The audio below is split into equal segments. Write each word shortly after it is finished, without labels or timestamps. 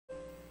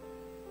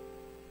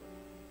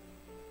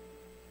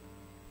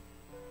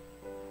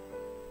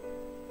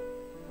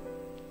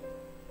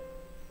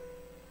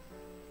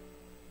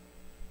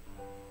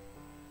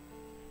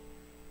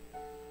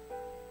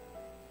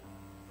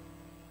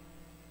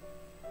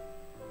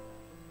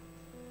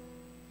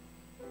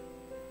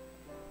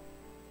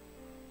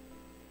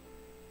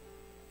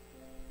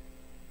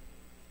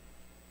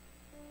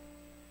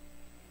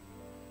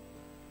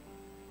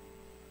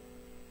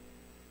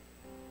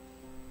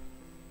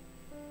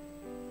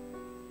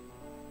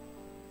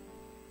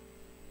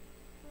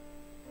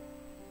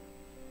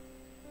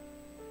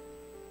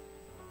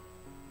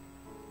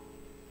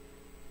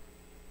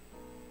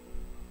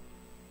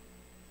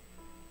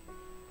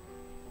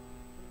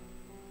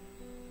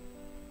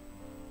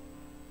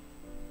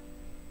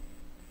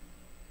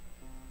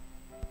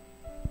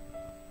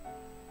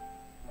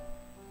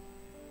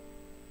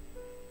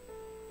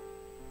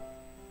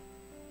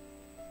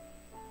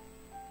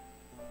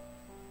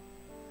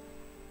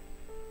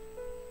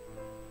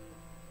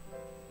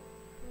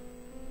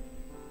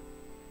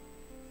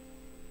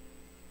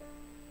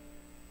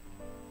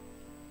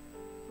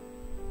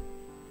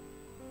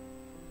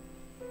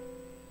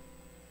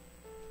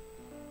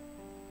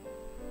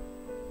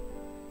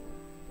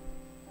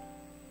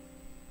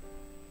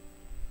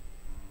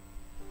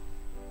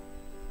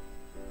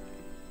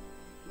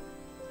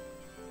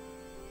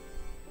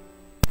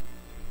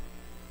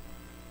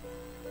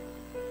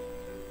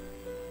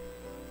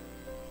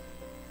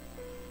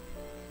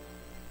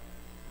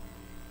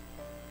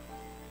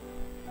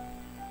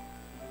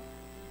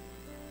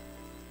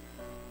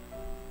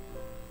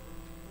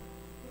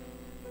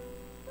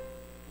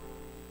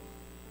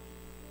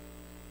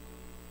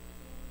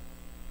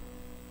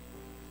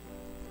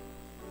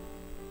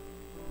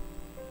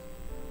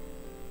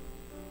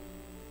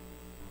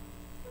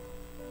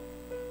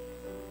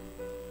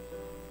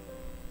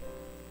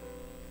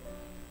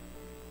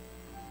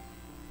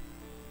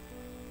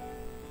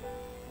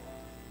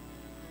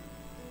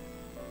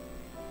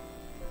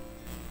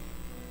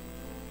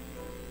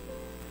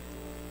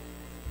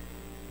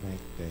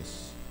like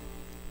this.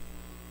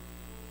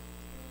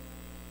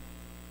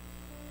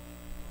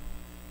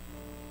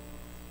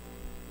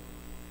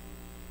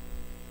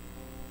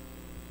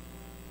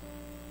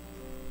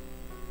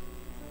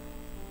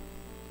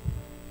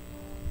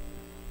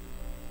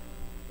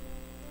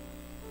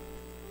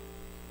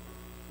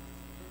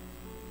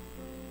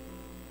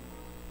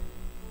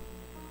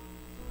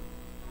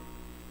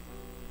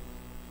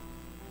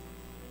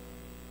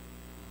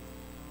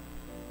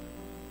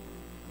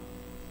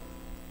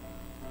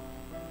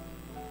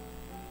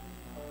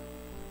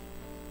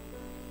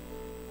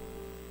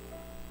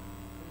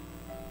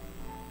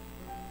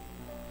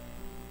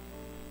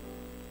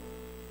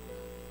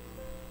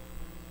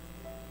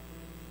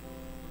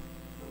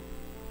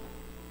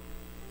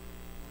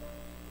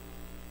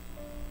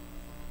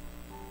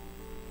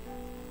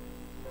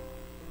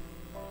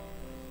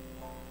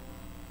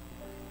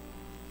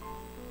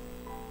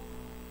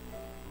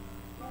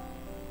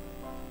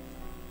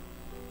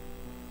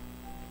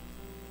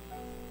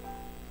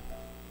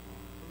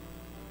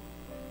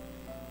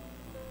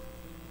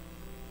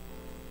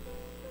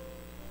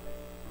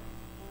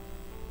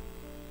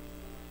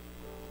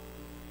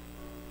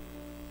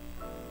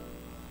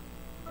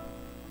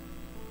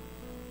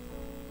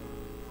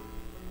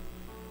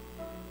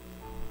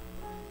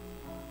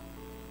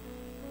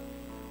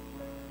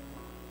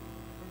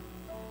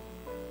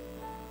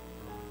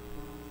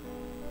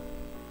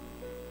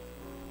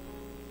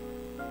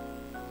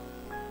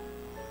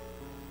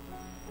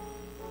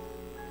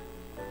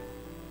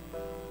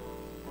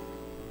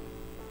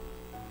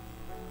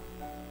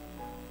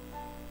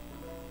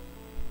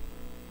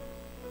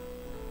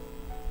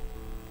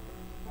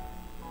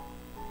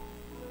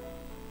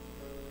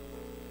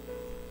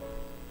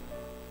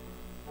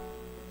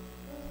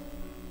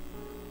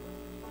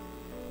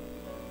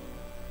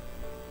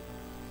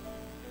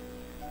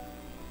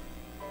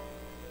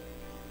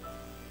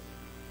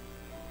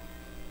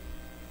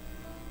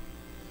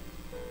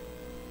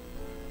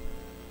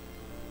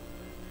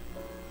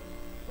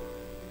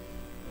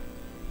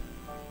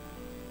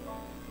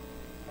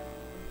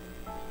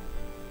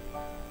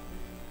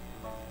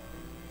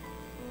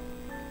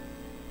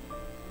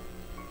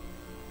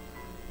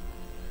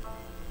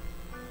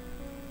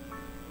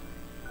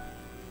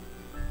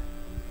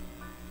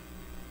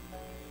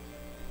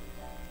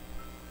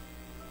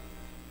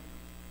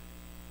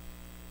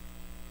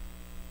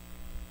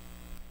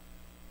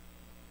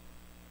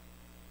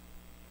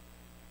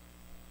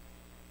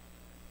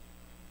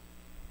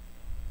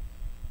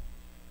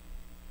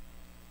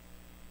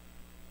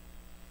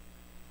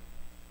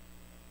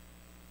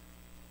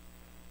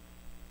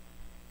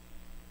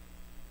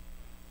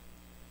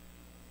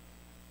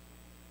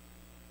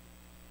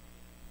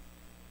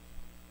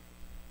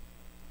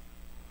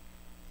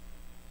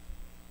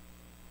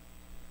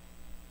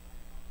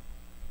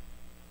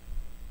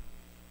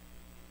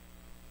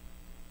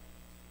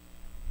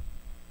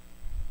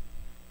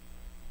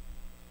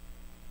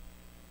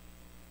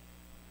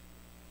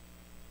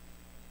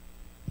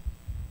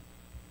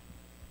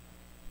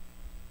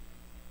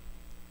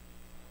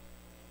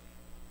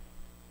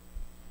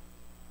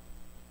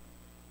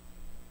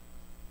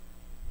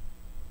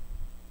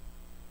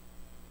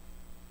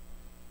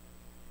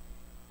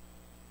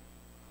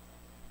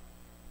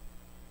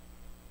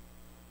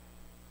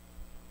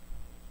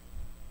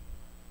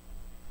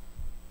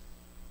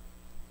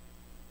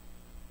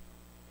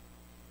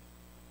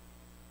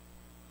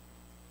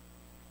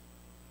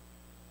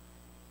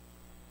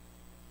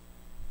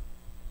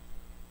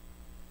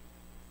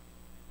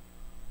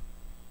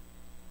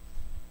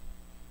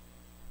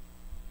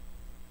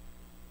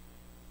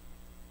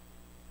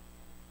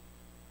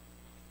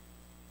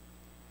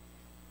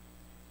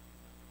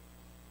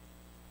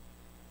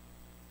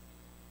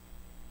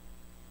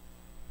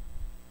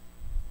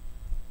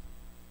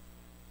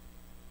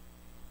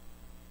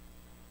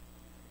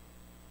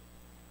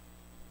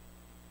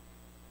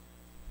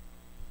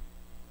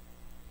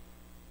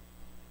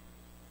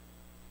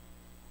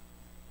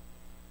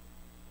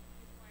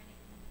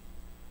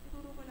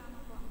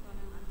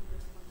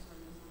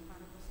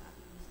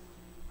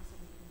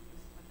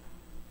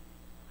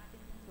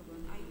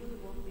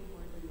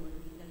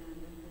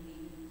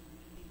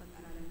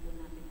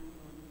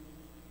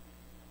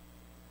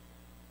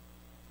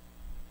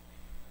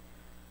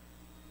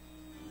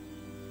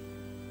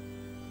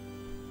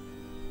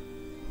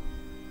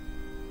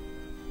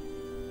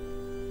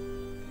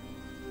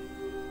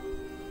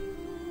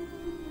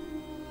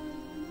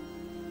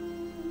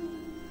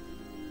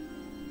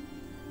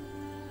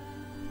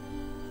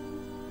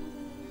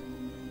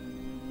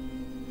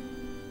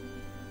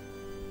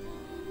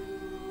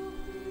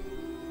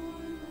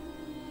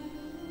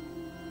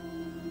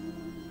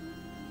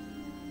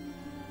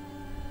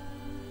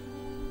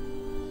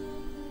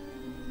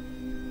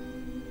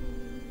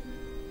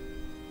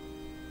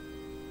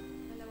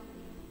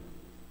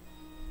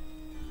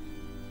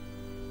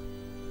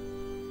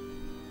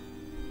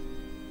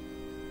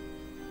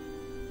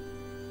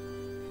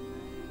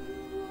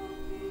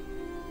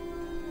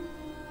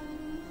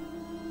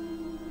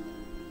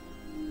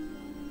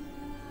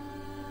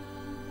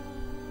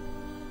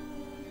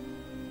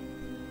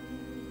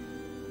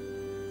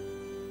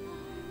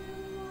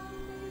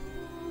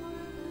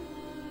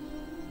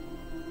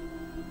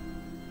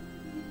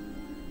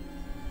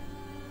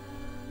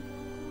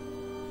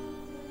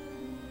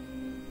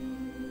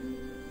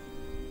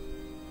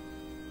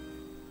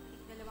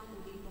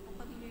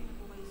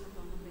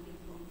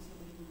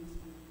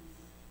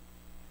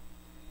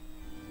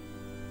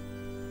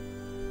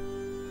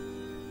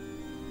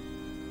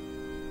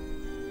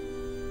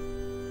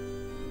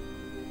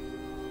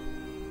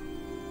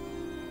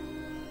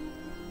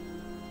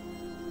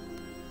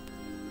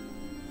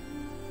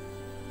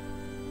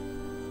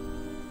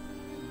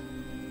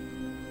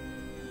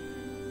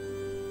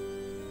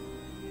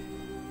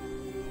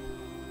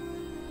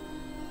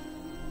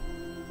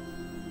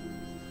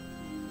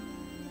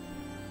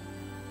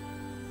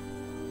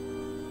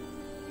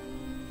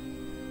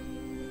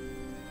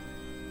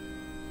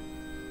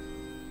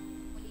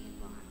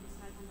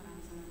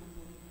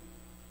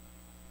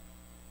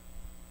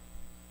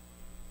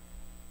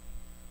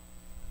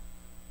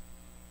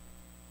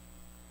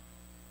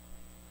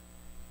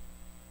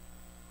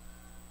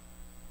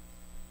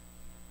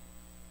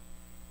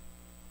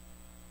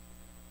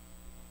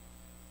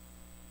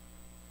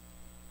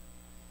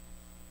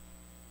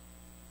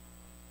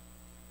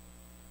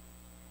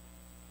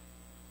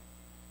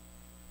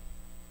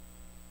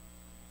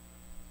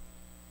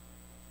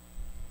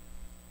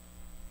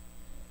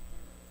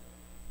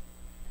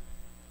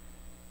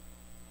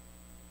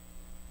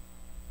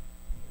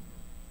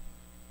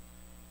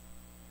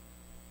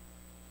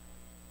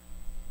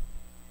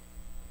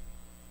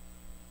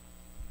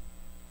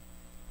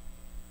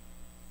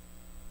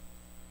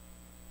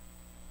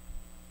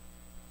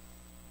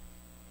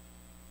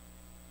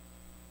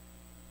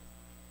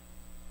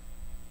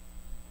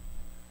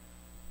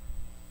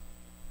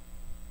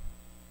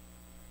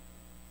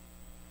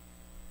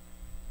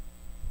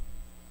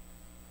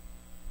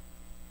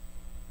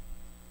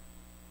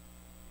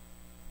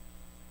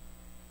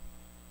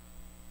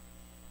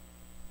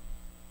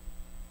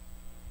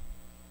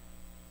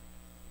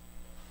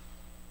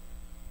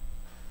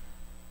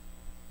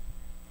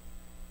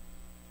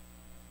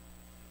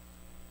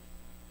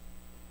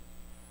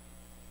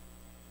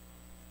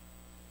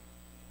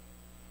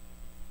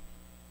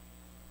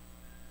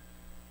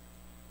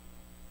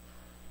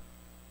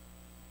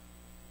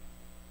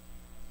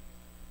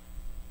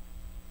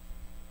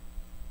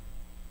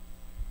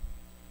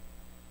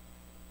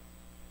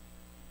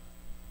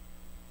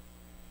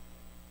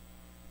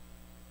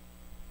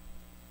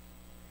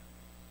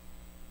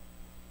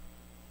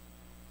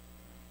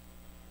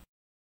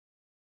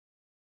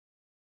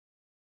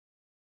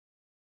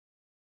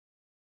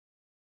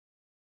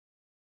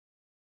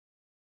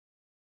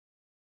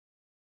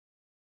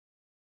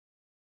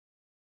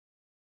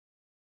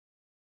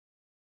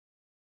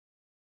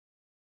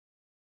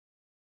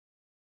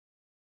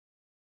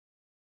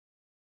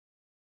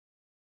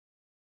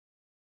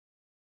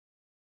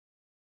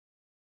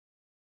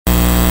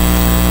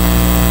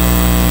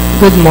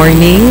 Good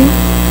morning.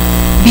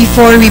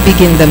 Before we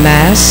begin the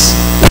Mass,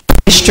 I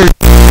wish to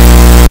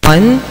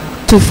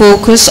to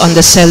focus on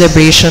the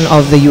celebration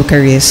of the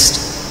Eucharist.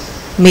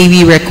 May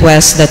we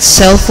request that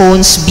cell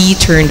phones be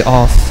turned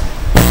off.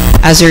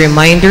 As a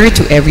reminder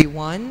to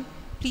everyone,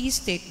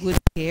 please take good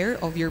care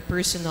of your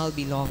personal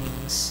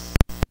belongings.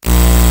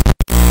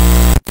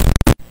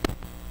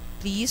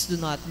 Please do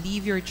not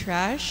leave your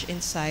trash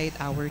inside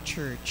our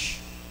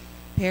church.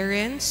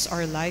 Parents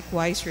are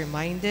likewise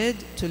reminded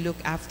to look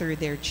after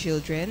their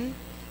children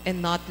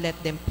and not let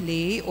them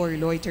play or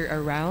loiter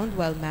around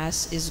while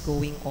Mass is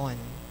going on.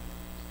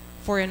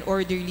 For an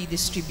orderly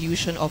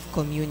distribution of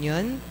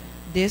communion,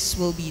 this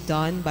will be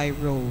done by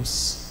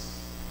rows.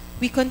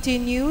 We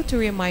continue to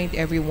remind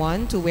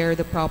everyone to wear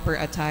the proper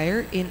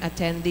attire in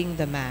attending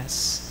the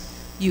Mass.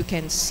 You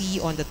can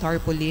see on the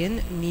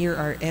tarpaulin near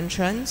our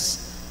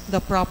entrance the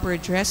proper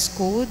dress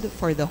code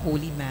for the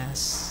Holy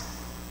Mass.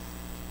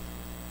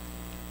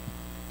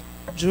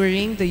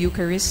 During the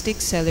Eucharistic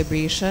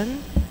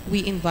celebration,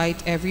 we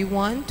invite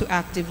everyone to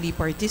actively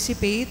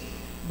participate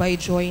by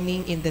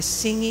joining in the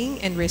singing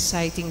and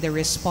reciting the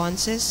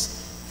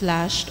responses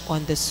flashed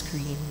on the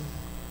screen.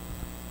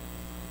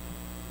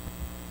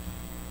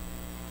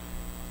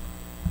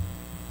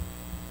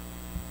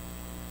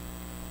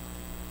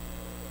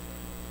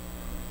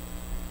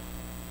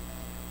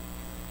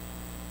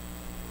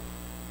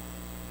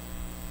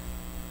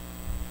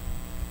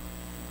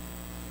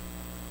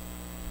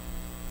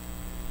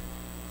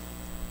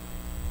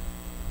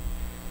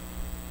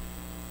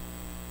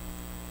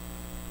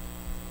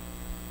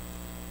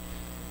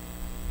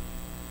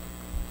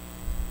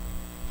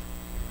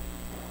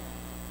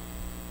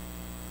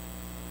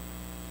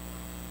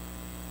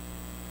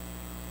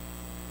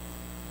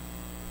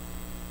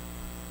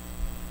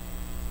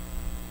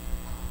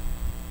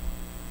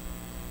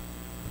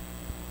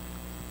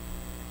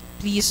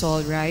 Please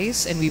all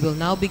rise, and we will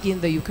now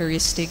begin the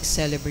Eucharistic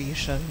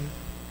celebration.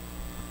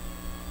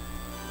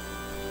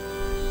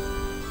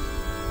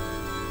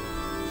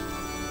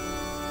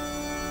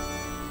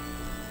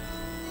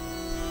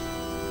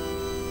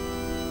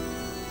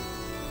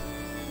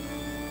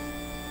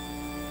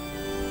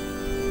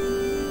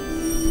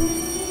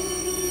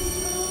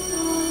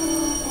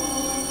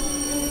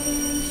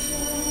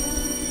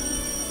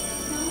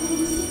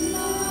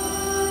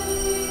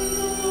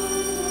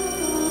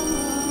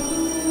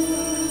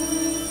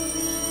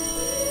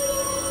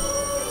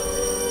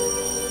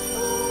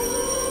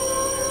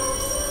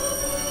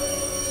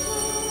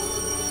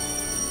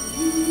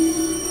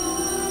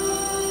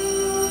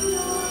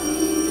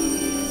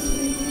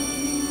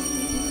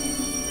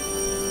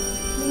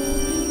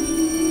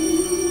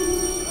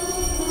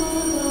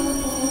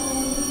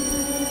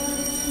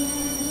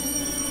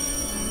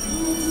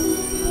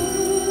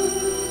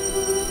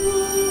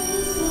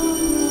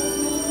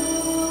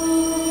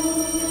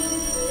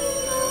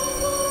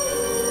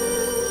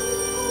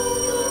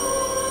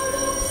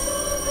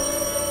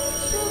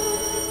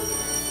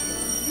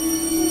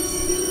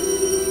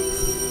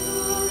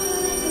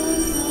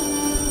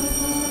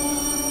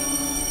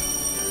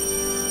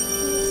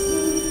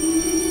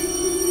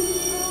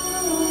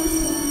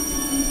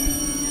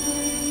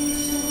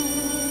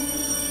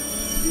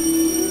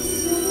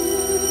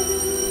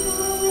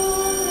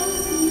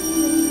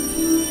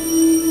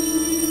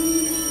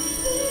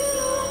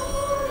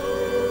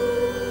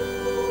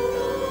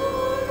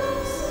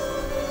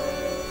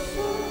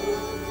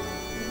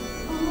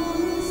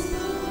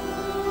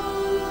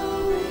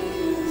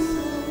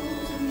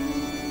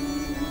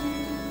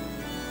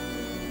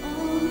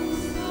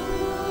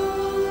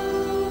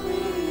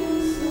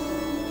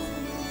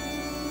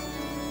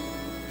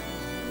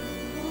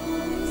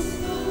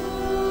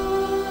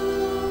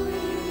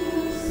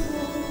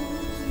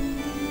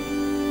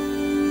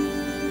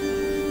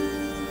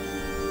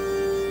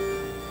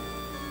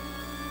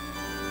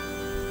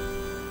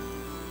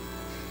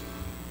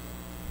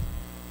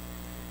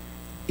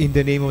 In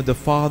the name of the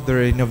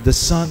Father, and of the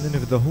Son, and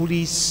of the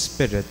Holy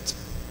Spirit.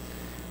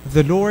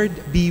 The Lord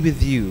be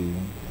with you.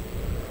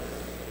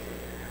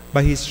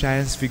 By his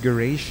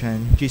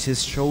transfiguration,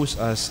 Jesus shows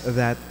us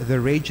that the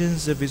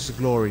radiance of his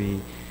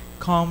glory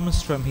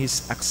comes from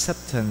his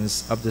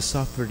acceptance of the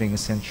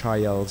sufferings and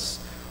trials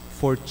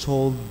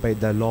foretold by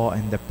the law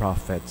and the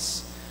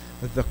prophets.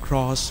 The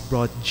cross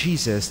brought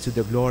Jesus to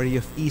the glory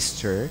of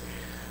Easter,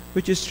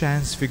 which is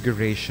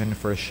transfiguration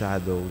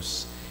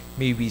foreshadows.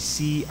 May we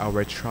see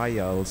our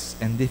trials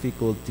and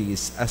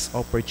difficulties as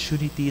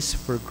opportunities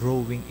for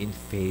growing in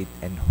faith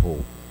and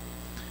hope.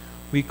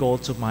 We call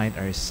to mind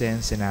our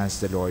sins and ask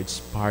the Lord's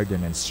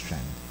pardon and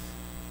strength.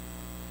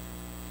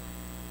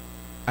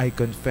 I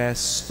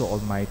confess to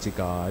Almighty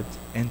God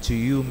and to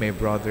you, my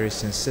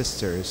brothers and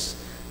sisters,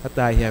 that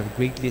I have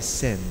greatly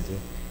sinned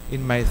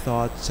in my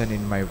thoughts and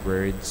in my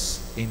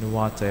words, in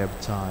what I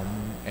have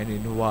done and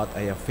in what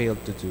I have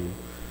failed to do,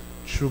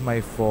 through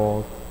my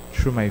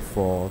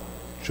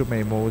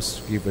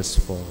most grievous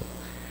fault.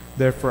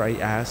 Therefore I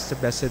ask the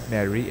Blessed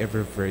Mary,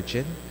 ever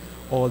Virgin,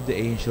 all the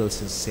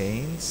angels and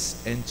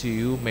saints, and to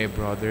you, my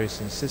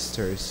brothers and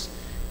sisters,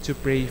 to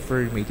pray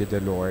for me to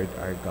the Lord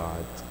our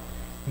God.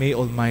 May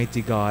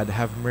Almighty God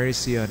have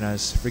mercy on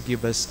us,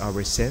 forgive us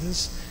our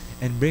sins,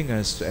 and bring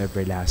us to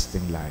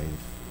everlasting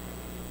life.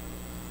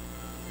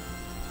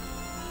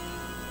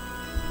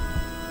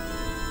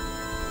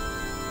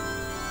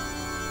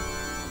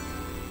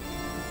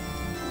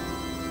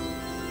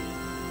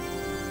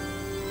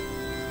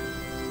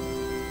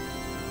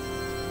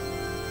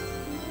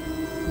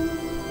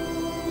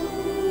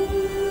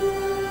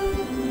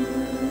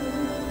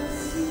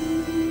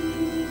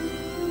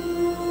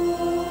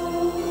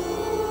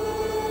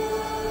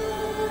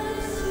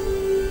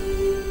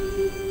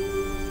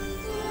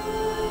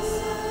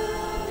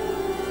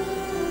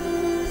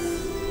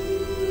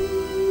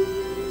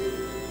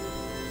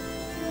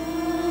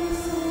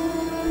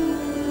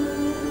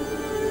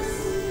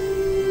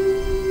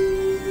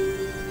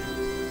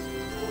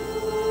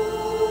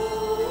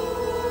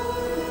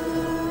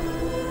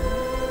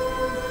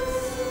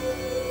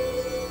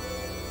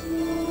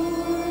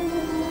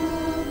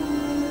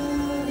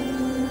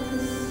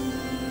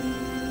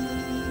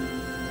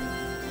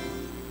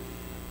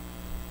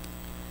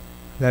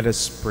 Let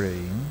us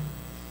pray.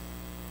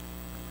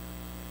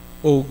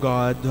 O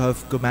God, who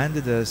have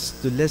commanded us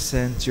to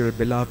listen to your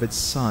beloved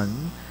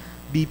Son,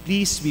 be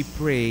pleased, we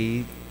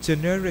pray, to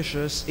nourish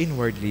us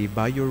inwardly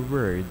by your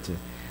word,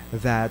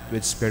 that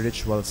with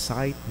spiritual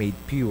sight made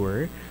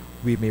pure,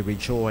 we may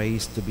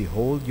rejoice to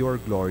behold your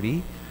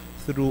glory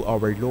through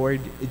our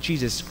Lord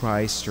Jesus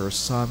Christ, your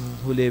Son,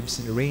 who lives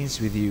and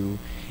reigns with you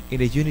in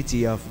the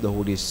unity of the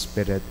Holy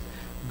Spirit,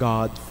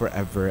 God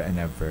forever and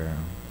ever.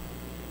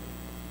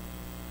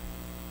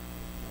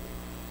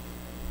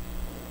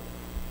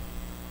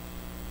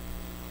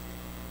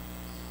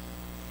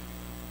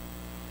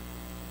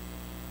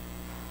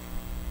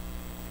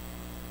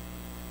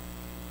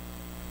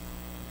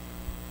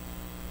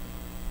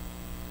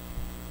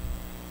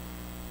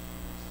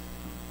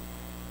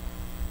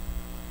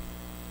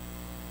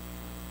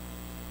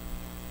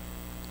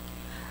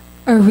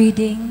 A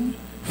reading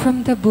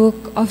from the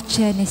book of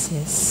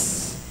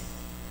Genesis.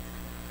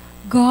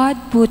 God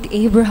put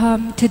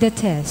Abraham to the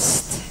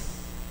test.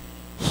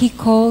 He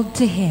called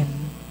to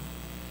him,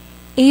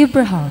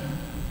 "Abraham."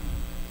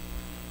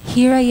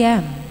 "Here I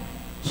am,"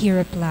 he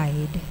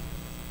replied.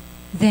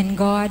 Then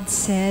God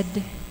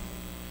said,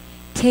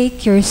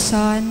 "Take your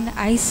son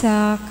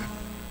Isaac,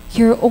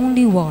 your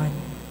only one,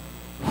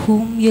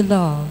 whom you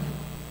love,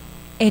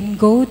 and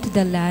go to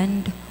the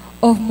land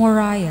of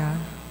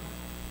Moriah.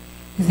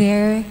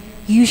 There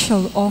you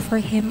shall offer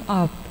him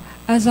up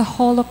as a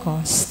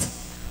holocaust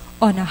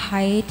on a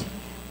height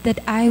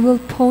that I will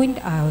point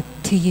out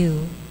to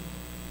you."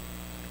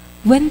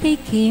 When they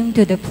came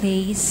to the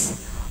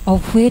place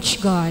of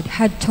which God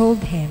had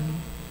told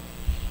him,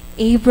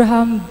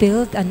 Abraham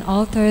built an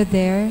altar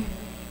there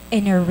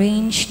and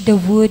arranged the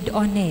wood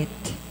on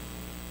it.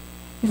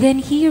 Then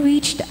he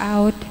reached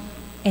out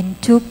and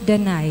took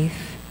the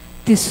knife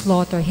to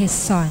slaughter his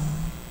son.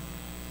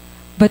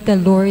 But the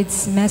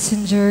Lord's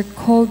messenger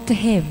called to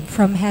him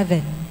from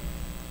heaven,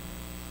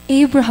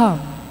 "Abraham,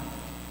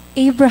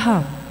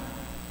 Abraham."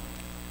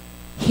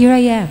 "Here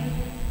I am,"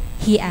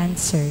 he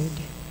answered.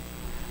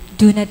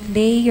 "Do not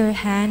lay your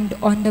hand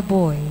on the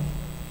boy,"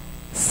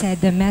 said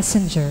the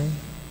messenger.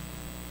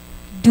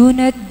 "Do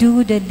not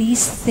do the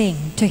least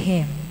thing to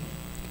him.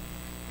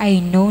 I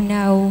know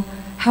now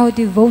how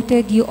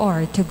devoted you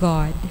are to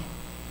God,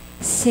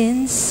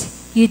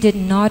 since you did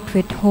not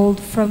withhold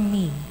from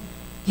me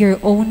your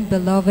own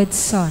beloved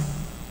son."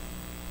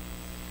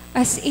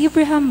 As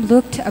Abraham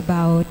looked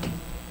about,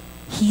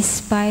 he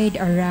spied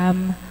a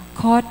ram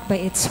caught by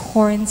its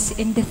horns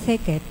in the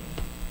thicket.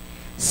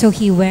 So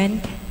he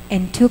went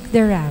and took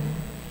the ram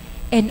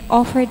and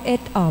offered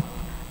it up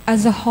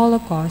as a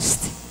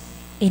holocaust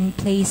in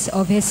place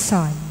of his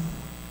son.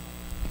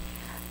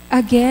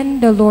 Again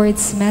the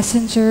Lord's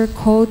messenger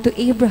called to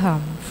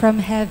Abraham from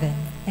heaven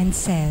and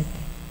said,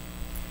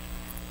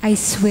 "I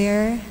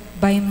swear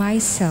by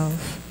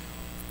myself,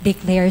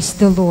 declares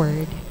the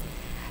Lord,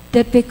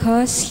 that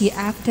because you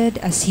acted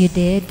as you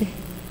did,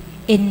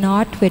 in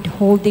not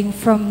withholding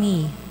from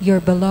me your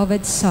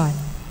beloved son,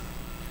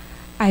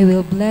 I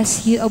will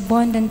bless you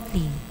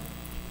abundantly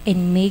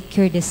and make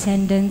your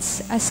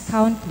descendants as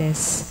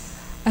countless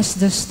as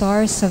the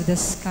stars of the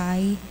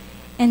sky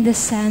and the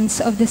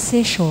sands of the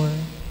seashore.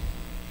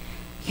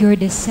 Your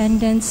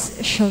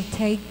descendants shall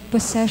take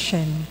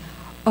possession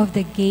of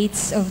the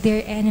gates of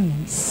their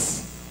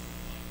enemies,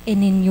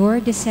 and in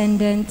your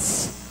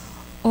descendants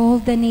all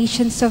the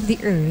nations of the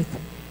earth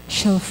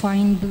shall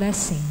find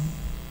blessing.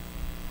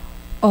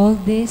 All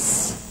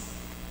this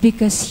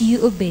because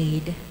you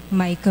obeyed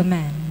my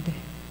command."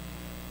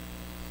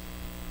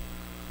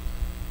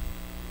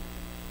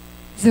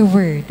 The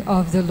word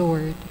of the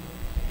Lord.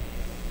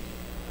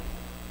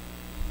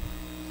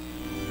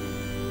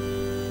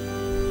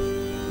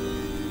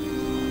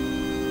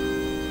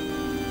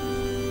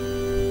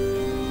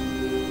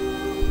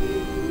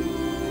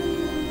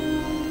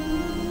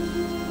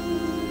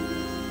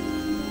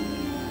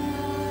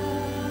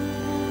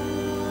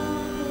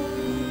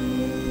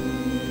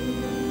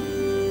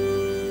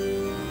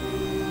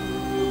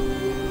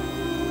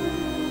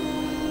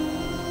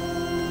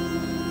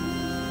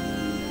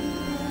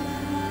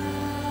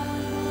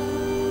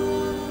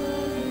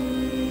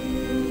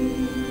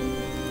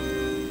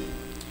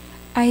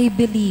 I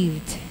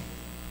believed,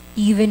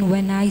 even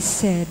when I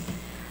said,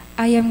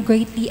 I am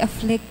greatly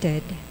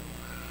afflicted.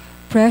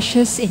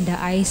 Precious in the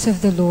eyes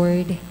of the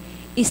Lord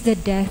is the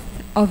death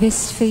of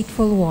his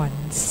faithful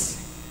ones.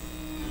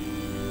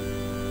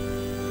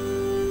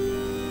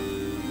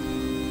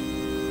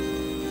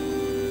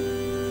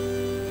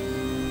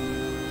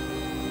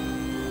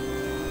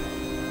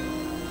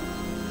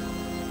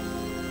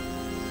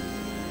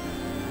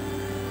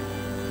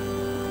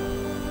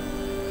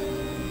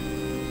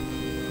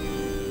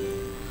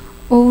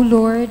 O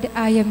Lord,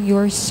 I am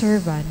your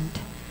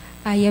servant.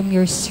 I am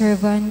your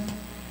servant,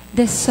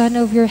 the son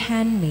of your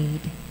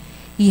handmaid.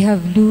 You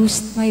have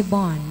loosed my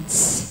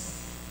bonds.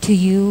 To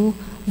you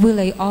will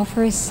I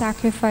offer a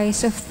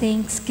sacrifice of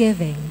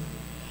thanksgiving,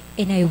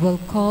 and I will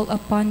call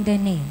upon the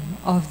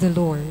name of the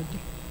Lord.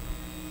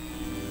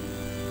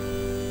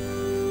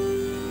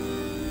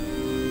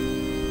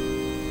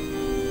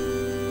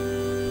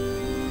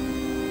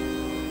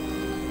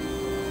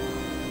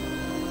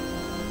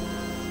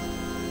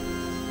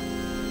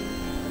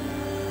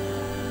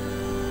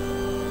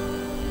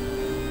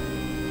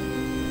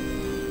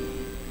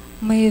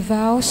 My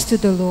vows to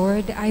the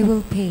Lord I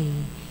will pay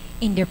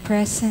in the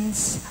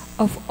presence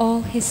of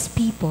all his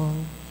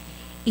people,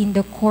 in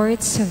the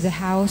courts of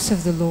the house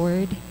of the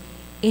Lord,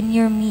 in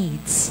your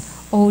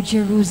midst, O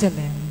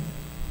Jerusalem.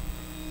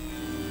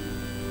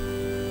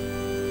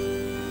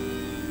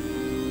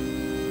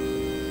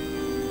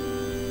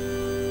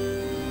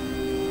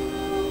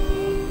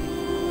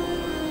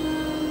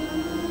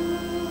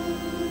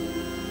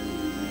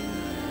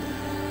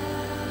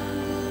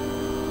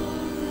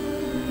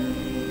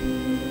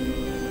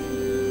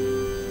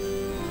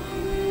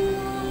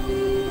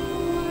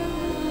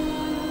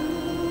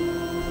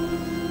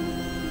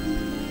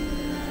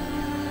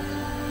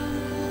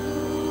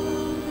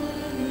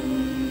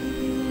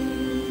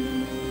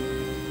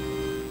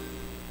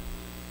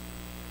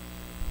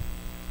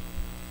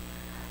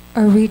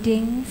 A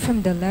reading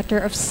from the letter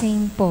of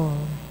St.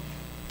 Paul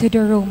to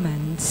the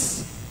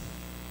Romans.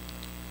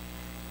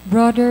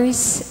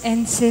 Brothers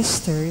and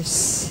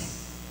sisters,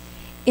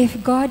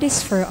 if God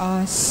is for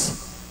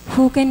us,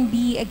 who can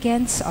be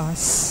against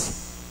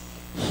us?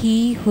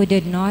 He who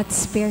did not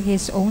spare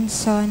his own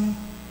son,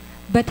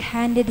 but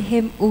handed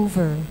him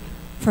over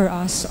for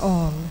us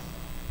all,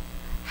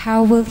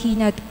 how will he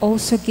not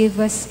also give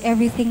us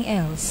everything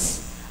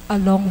else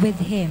along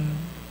with him?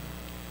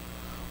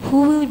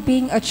 Who will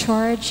bring a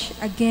charge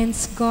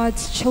against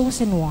God's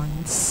chosen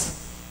ones?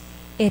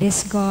 It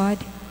is God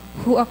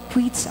who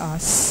acquits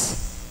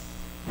us.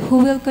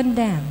 Who will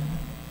condemn?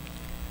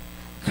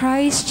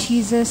 Christ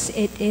Jesus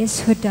it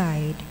is who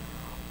died,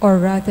 or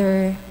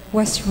rather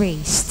was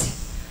raised,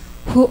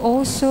 who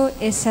also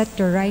is at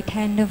the right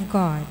hand of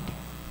God,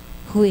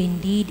 who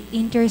indeed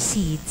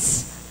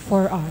intercedes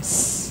for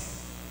us.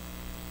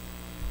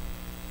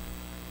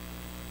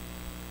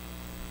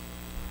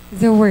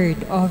 The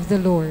word of the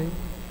Lord.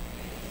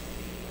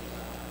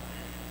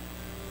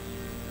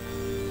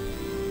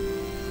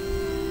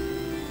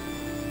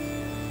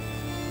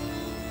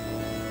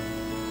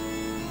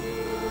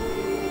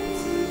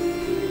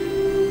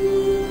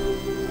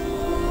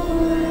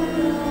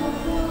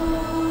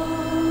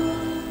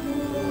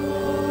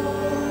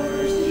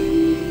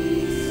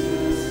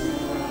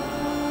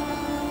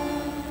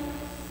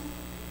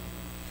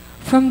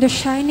 From the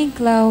shining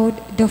cloud,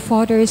 the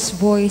Father's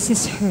voice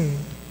is heard.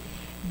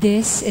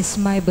 This is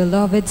my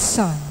beloved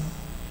Son.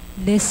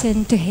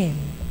 Listen to him.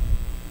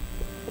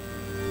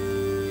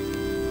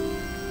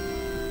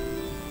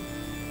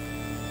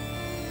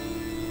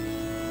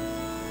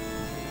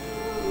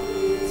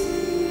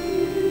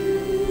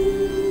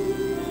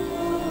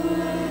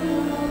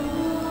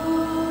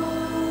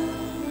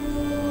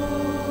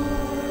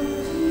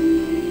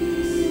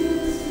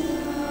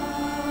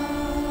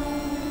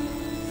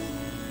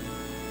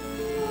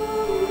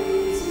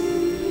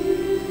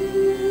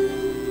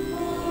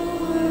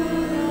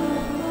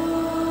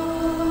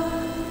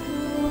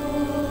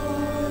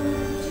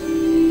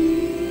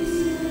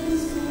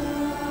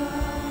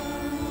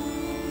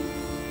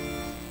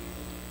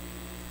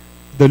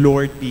 The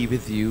Lord be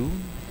with you.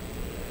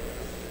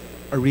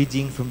 A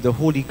reading from the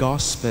Holy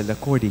Gospel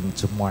according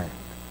to Mark.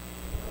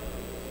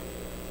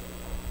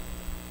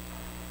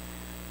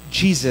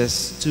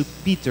 Jesus took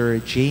Peter,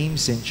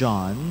 James, and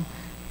John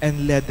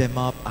and led them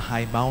up a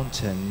high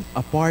mountain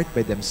apart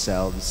by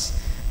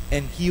themselves,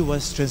 and he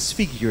was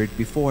transfigured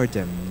before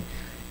them,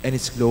 and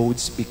his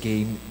clothes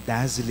became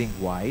dazzling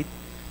white,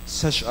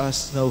 such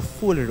as no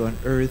fuller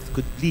on earth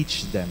could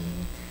bleach them.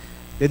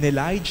 Then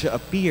Elijah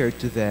appeared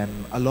to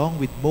them along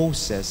with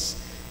Moses,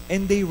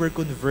 and they were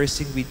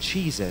conversing with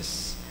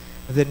Jesus.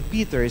 Then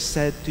Peter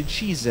said to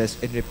Jesus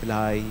in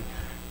reply,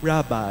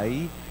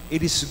 Rabbi,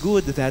 it is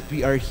good that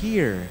we are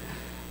here.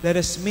 Let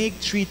us make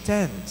 3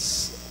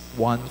 tents,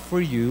 one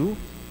for you,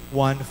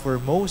 one for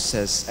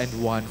Moses,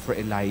 and one for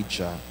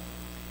Elijah.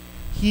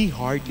 He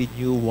hardly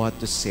knew what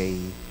to say.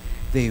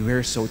 They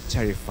were so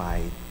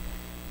terrified.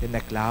 Then a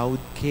cloud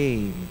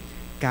came,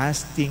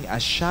 casting a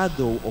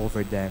shadow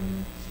over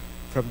them.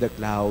 From the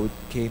cloud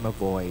came a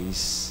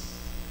voice,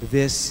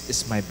 "This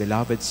is my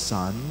beloved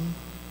Son,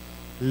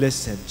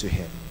 listen to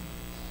him."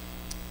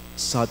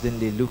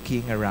 Suddenly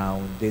looking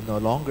around, they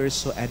no longer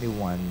saw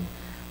anyone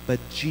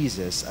but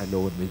Jesus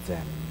alone with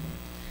them.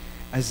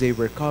 As they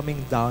were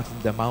coming down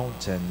from the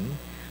mountain,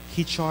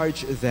 he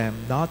charged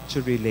them not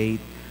to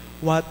relate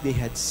what they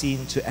had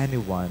seen to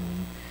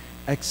anyone,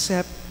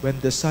 except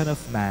when the Son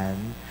of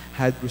Man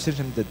had risen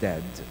from the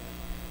dead.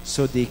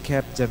 So they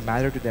kept the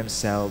matter to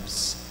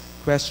themselves,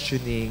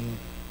 questioning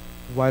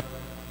what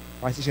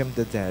rising from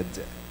the dead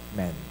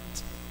meant.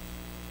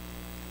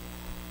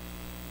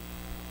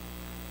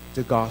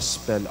 The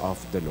Gospel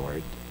of the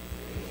Lord.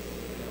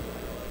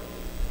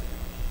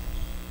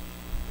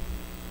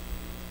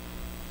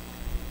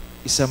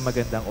 Isang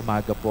magandang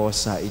umaga po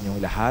sa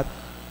inyong lahat.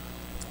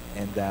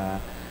 And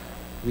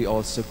we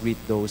also greet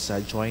those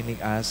joining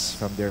us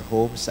from their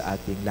homes sa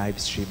ating live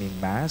streaming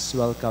Mass.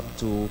 Welcome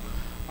to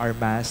our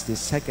Mass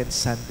this second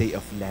Sunday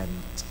of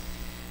Lent.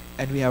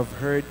 And we have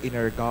heard in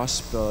our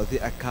Gospel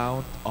the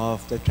account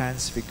of the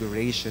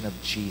transfiguration of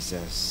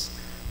Jesus.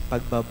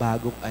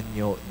 Pagbabagong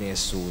anyo ni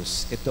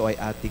Jesus. Ito ay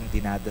ating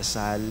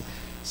dinadasal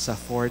sa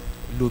Fourth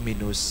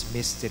Luminous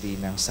Mystery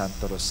ng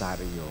Santo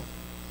Rosario.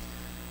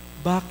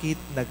 Bakit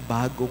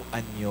nagbagong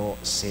anyo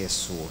si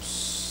Jesus?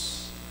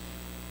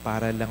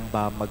 Para lang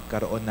ba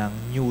magkaroon ng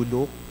new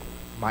look?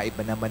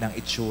 Maiba naman ang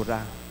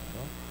itsura.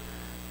 No?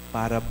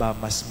 Para ba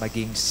mas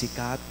maging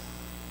sikat?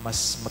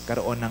 Mas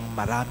magkaroon ng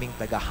maraming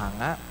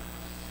tagahanga?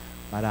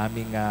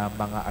 Maraming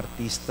mga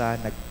artista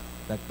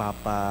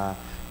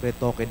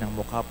nagpapa-retoke ng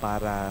mukha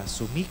para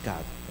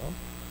sumikat. No?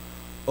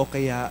 O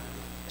kaya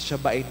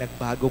siya ba ay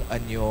nagbagong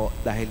anyo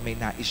dahil may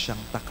nais siyang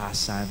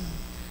takasan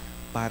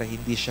para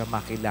hindi siya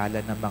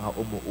makilala ng mga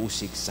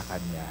umuusig sa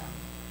kanya?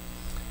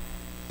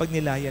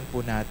 Pagnilayan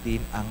po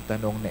natin ang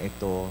tanong na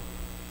ito,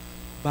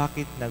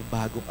 bakit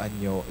nagbagong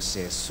anyo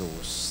si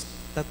Jesus?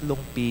 3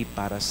 P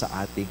para sa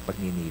ating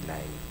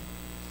pagninilay.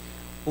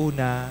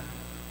 Una,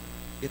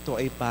 ito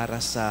ay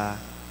para sa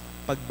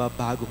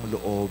pagbabagong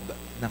loob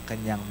ng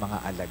kanyang mga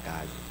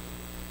alagad.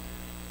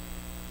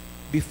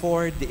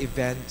 Before the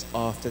event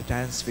of the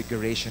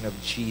transfiguration of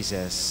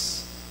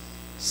Jesus,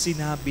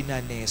 sinabi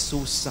na ni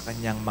Jesus sa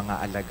kanyang mga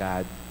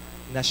alagad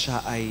na siya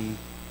ay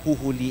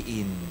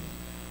huhuliin,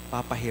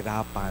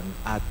 papahirapan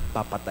at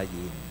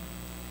papatayin.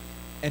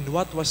 And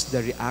what was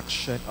the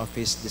reaction of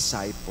his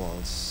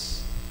disciples?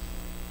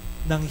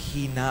 Nang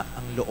hina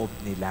ang loob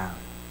nila.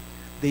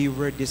 They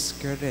were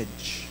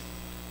discouraged.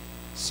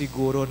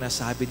 Siguro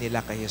nasabi nila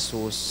kay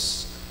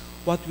Jesus,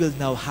 "What will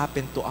now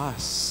happen to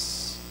us?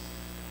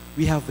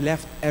 We have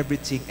left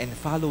everything and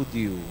followed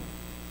you."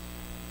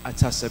 At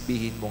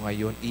sasabihin mo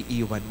ngayon,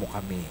 iiwan mo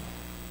kami.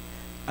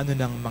 Ano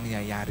nang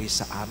mangyayari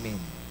sa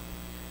amin?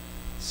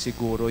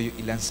 Siguro yung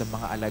ilan sa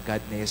mga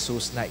alagad ni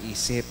Jesus na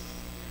isip,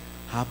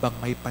 habang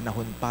may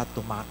panahon pa,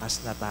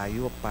 tumakas na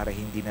tayo para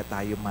hindi na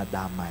tayo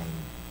madamay.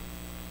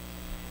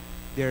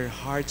 Their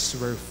hearts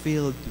were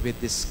filled with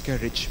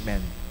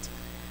discouragement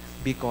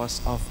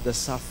because of the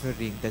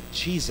suffering that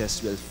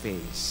Jesus will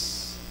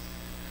face.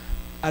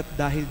 At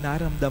dahil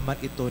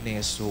naramdaman ito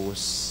ni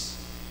Jesus,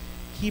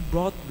 He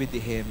brought with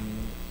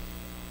Him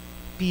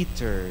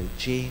Peter,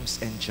 James,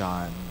 and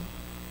John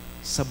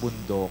sa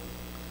bundok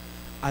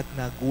at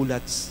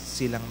nagulat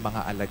silang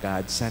mga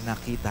alagad sa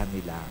nakita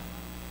nila.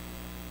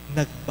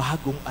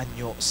 Nagbagong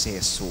anyo si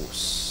Jesus.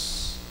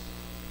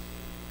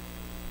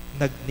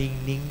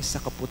 Nagningning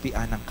sa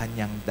kaputian ng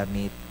kanyang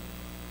damit.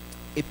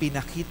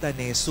 Ipinakita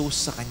ni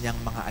Jesus sa kanyang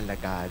mga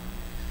alagad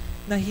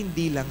na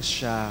hindi lang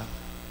siya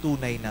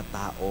tunay na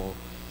tao,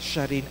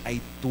 siya rin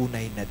ay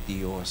tunay na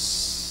Diyos.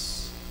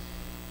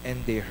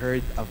 And they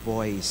heard a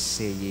voice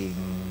saying,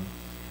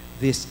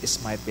 "This is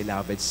my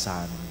beloved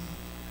Son.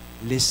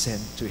 Listen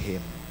to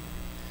Him."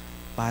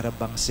 Para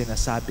bang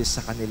sinasabi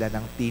sa kanila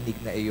ng tinig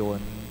na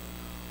iyon,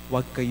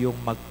 huwag kayong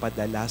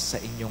magpadala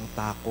sa inyong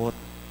takot.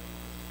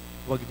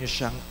 Huwag niyo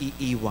siyang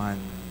iiwan.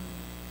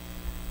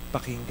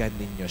 Pakinggan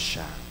ninyo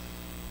siya.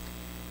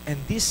 And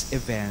this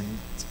event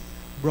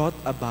brought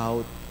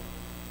about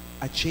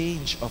a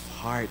change of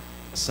heart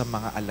sa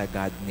mga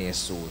alagad ni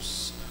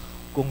Jesus.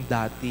 Kung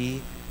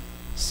dati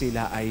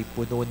sila ay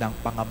puno ng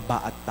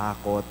pangamba at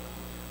takot,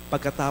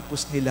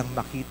 pagkatapos nilang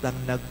makitang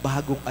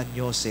nagbagong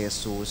anyo si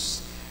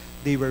Jesus,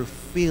 they were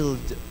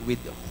filled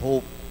with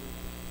hope.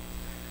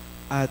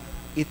 At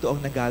ito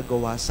ang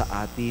nagagawa sa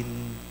atin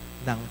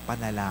ng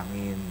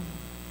panalangin.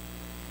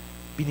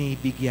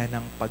 Binibigyan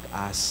ng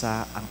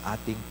pag-asa ang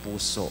ating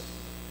puso.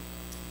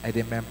 I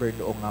remember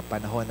noong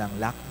panahon ng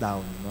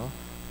lockdown, no?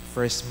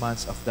 First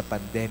months of the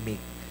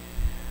pandemic,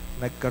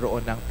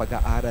 nagkaroon ng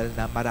pag-aaral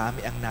na marami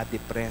ang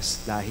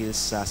na-depress dahil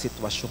sa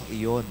sitwasyong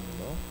iyon.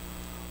 No?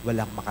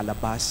 Walang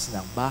makalabas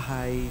ng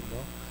bahay, no?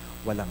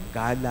 Walang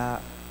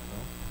gala, no?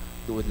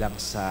 Doon lang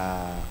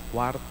sa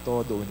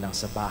kwarto, doon lang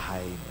sa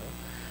bahay. No?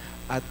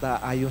 At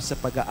ayon sa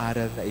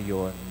pag-aaral na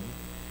iyon,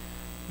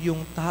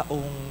 yung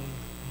taong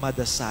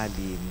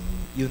madasalin,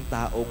 yung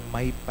taong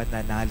may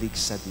pananalig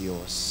sa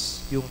Diyos,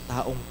 yung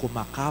taong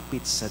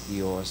kumakapit sa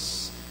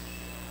Diyos,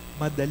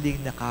 madaling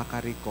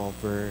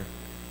nakaka-recover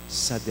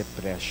sa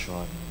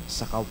depression,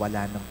 sa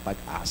kawalan ng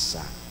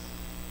pag-asa.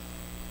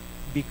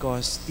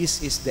 Because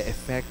this is the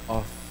effect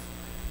of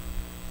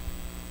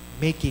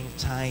making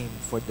time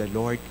for the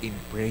Lord in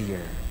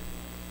prayer.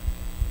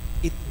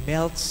 It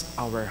melts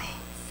our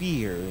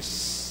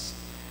fears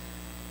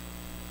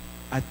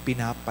at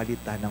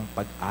pinapalitan ng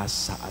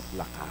pag-asa at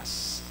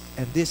lakas.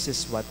 And this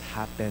is what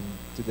happened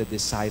to the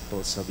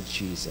disciples of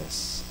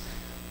Jesus.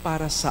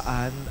 Para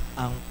saan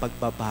ang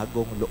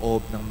pagbabagong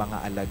loob ng mga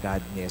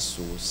alagad ni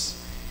Jesus?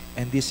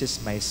 And this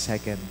is my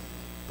second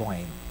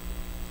point.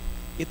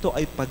 Ito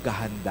ay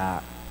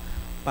paghahanda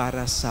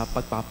para sa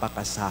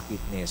pagpapakasakit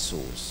ni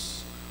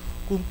Jesus.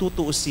 Kung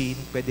tutuusin,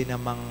 pwede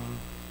namang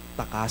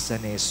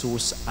takasan ni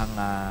Jesus ang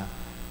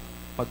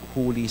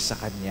paghuli sa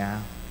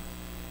Kanya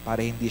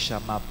para hindi siya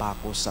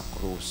mapako sa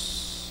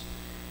krus.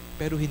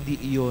 Pero hindi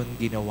iyon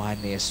ginawa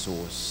ni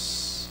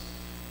Jesus.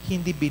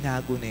 Hindi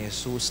binago ni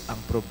Jesus ang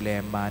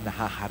problema na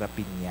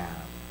haharapin niya.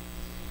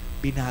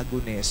 Binago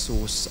ni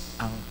Jesus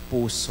ang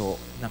puso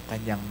ng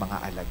Kanyang mga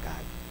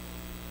alagad.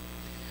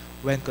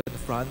 When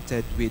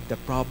confronted with the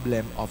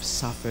problem of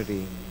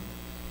suffering,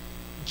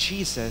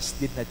 Jesus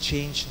did not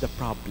change the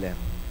problem.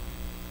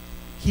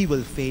 He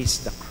will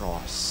face the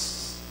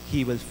cross.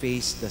 He will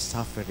face the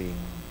suffering.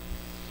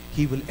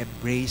 He will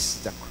embrace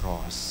the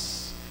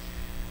cross.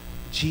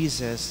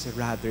 Jesus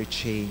rather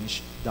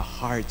changed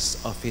the hearts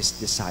of His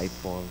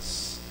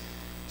disciples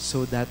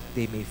so that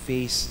they may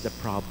face the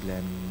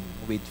problem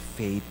with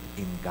faith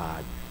in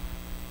God.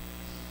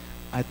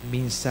 At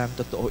minsan,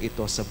 totoo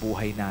ito sa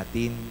buhay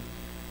natin.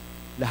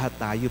 Lahat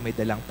tayo may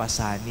dalang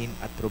pasanin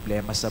at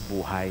problema sa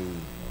buhay.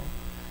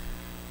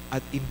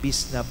 At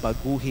imbis na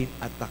baguhin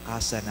at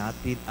takasan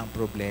natin ang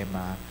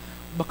problema,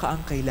 baka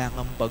ang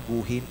kailangang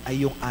baguhin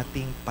ay yung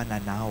ating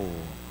pananaw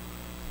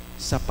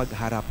sa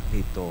pagharap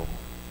nito.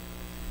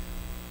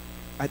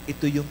 At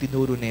ito yung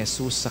tinuro ni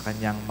Jesus sa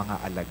Kanyang mga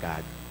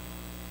alagad.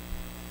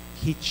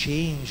 He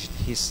changed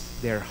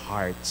their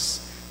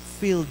hearts,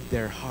 filled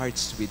their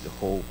hearts with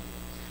hope,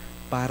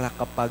 para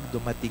kapag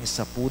dumating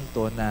sa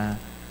punto na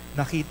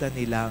nakita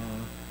nilang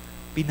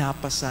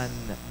pinapasan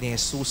ni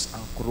Jesus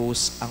ang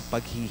krus, ang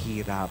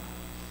paghihirap,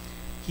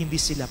 hindi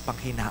sila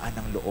panghinaan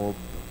ng loob.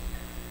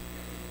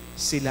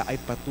 Sila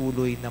ay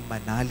patuloy na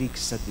manalig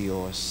sa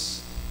Diyos,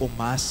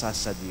 umasa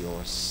sa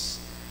Diyos,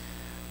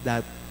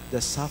 that the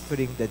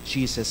suffering that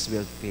Jesus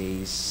will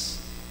face,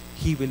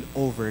 He will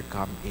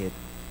overcome it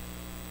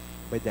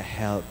by the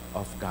help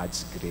of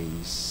God's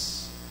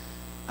grace.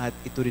 At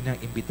ito rin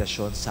ang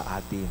imbitasyon sa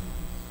atin.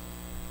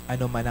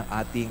 Ano man ang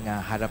ating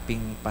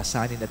haraping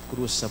pasanin at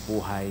krus sa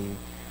buhay,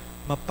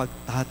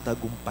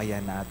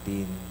 mapagtatagumpayan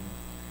natin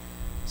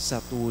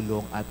sa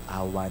tulong at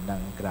awa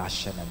ng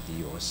grasya ng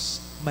Diyos.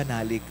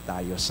 Manalig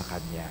tayo sa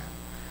Kanya.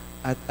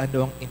 At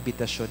ano ang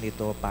imbitasyon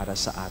nito para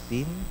sa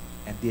atin?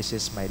 And this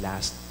is my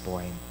last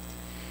point.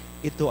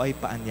 Ito ay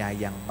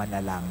paanyayang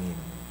manalangin.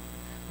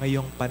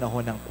 Ngayong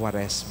panahon ng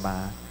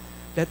Kwaresma,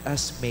 let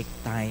us make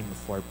time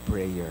for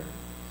prayer.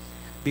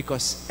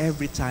 Because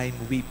every time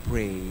we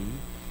pray,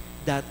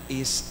 that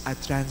is a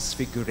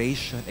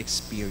transfiguration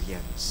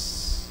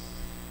experience.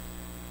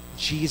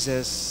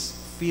 Jesus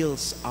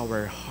fills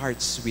our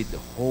hearts with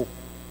hope.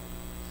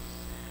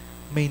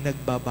 May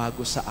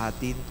nagbabago sa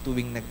atin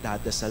tuwing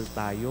nagdadasal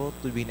tayo,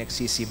 tuwing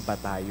nagsisimba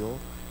tayo.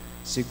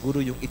 Siguro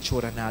yung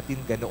itsura natin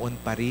ganoon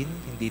pa rin,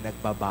 hindi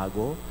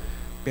nagbabago.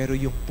 Pero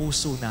yung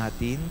puso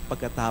natin,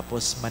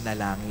 pagkatapos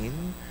manalangin,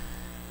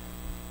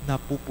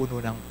 napupuno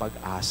ng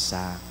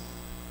pag-asa.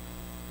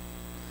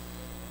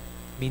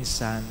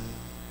 Minsan,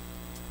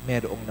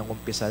 merong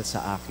nangumpisal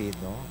sa akin,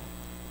 no?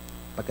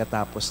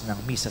 Pagkatapos ng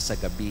misa sa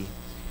gabi,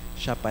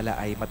 siya pala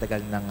ay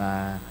matagal nang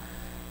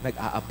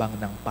nag-aabang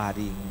ng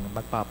paring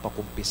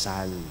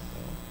magpapakumpisal.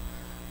 No?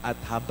 At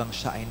habang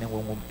siya ay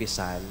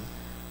nangungumpisal,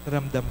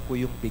 ramdam ko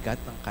yung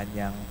bigat ng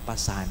kanyang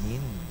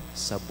pasanin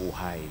sa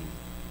buhay.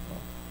 No?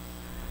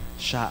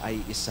 Siya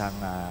ay isang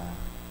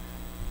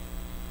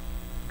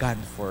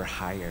gun for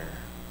hire.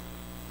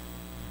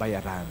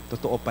 Bayaran.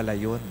 Totoo pala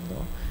yun.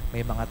 No?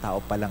 May mga tao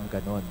palang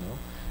ganon. No?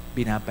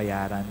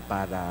 Binabayaran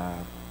para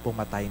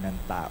pumatay ng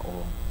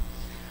tao.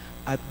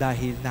 At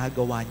dahil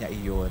nagawa niya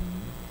iyon,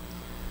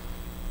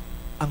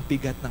 ang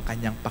bigat ng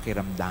kanyang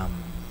pakiramdam.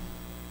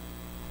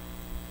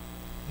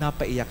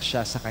 Napaiyak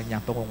siya sa kanyang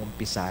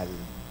pangungumpisal.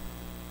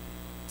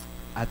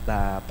 At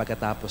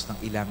pagkatapos ng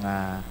ilang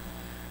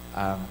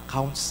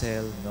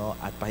counsel, no,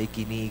 at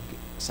pakikinig,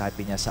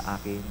 sabi niya sa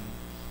akin,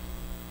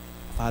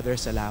 Father,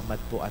 salamat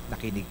po at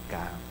nakinig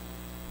ka.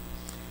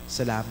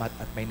 Salamat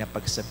at may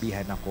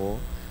napagsabihan ako.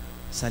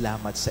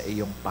 Salamat sa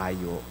iyong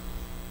payo.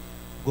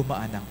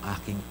 Gumaan ang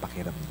aking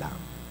pakiramdam.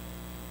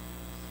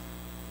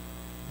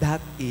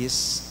 That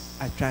is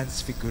a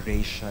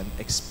transfiguration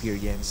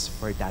experience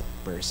for that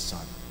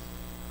person.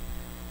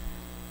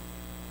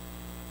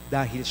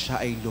 Dahil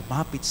siya ay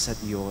lumapit sa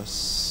Diyos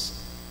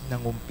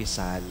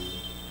nangumpisal,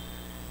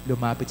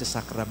 lumapit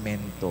sa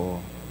sakramento,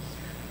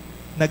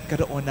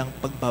 nagkaroon ng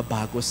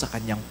pagbabago sa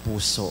kanyang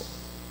puso.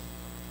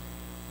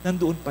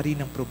 nandoon pa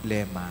rin ang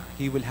problema.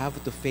 He will have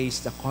to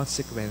face the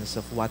consequence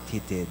of what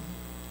he did.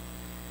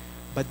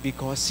 But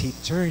because he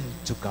turned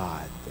to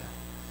God,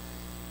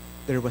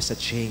 there was a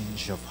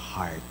change of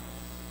heart.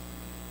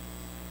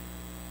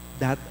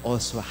 That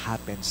also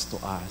happens to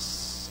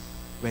us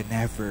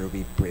whenever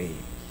we pray.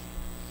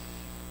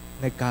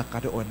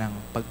 Nagkakaroon ng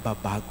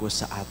pagbabago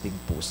sa ating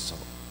puso.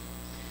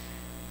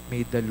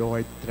 May the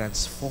Lord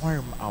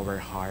transform our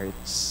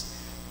hearts,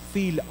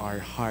 fill our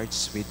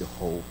hearts with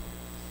hope,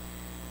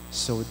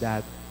 so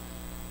that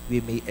we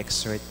may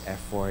exert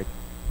effort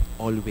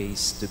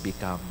always to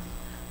become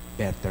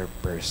better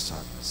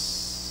persons.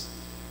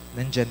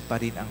 Nandyan pa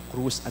rin ang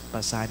krus at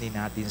pasanin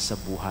natin sa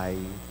buhay.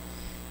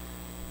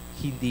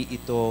 Hindi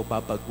ito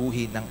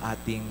babaguhin ng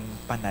ating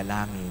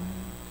panalangin.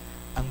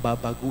 Ang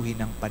babaguhin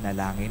ng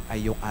panalangin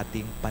ay yung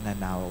ating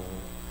pananaw,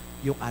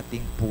 yung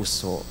ating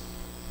puso,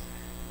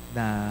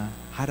 na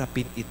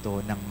harapin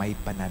ito ng may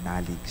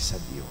pananalig sa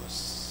Diyos.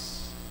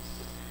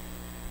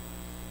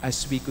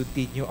 As we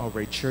continue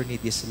our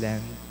journey this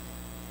Lent,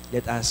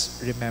 let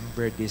us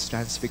remember this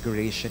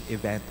transfiguration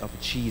event of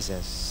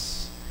Jesus.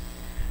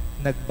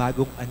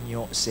 Nagbagong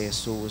anyo si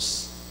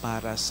Jesus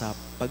para sa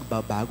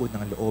pagbabago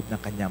ng loob ng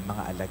kanyang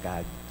mga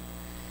alagad.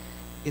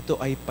 Ito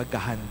ay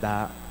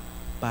paghahanda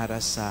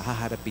para sa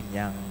haharapin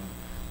niyang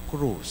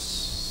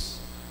krus.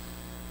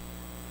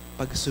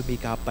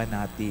 Pagsumikapan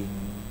nating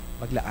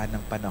maglaan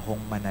ng panahong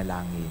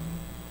manalangin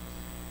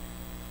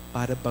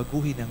para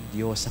baguhin ng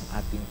Diyos ang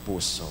ating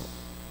puso.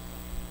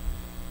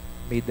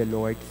 May the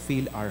Lord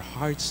fill our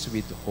hearts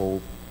with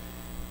hope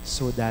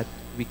so that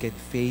we can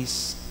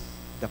face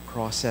the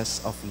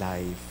crosses of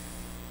life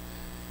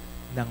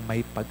ng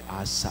may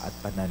pag-asa at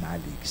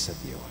pananalig sa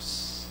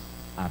Diyos.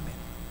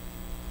 Amen.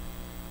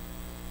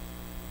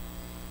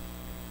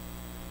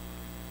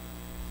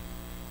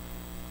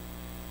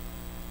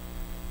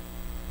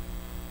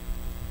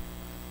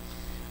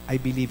 I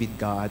believe in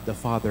God, the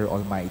Father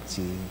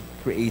Almighty,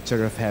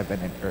 creator of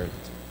heaven and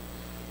earth.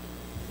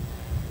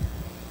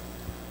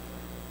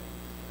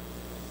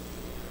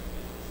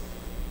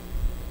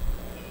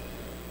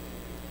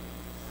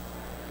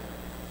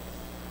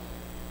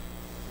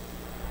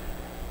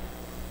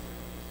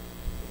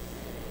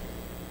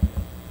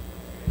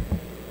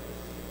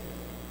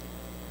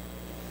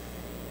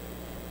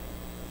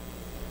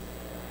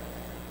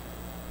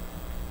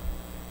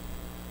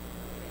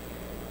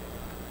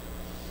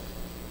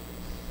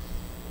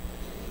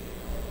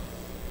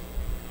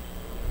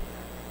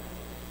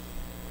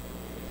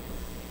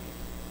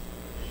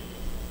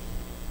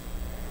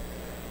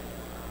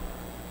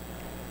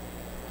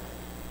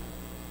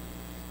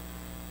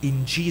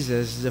 In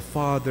Jesus, the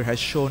Father has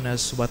shown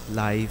us what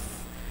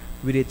life,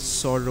 with its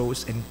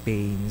sorrows and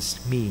pains,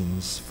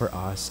 means for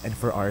us and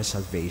for our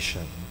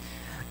salvation.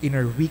 In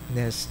our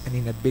weakness and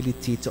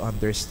inability to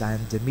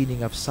understand the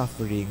meaning of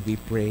suffering, we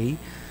pray,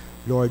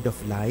 Lord of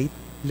Light,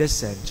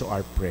 listen to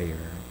our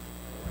prayer.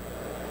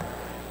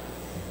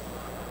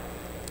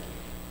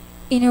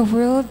 In a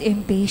world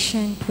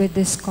impatient with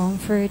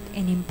discomfort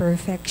and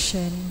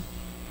imperfection,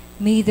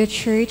 may the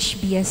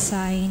Church be a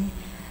sign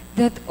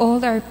that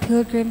all are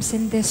pilgrims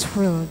in this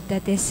world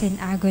that is in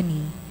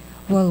agony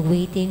while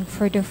waiting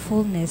for the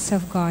fullness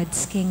of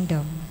God's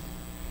kingdom.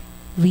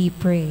 We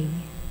pray.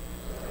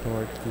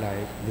 Lord,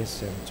 light,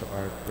 listen to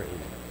our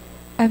prayer.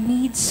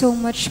 Amid so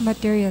much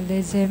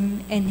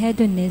materialism and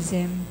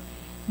hedonism,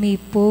 may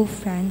Pope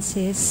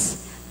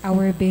Francis,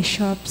 our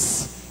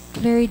bishops,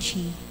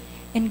 clergy,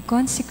 and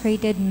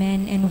consecrated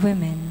men and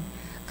women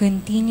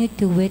continue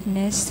to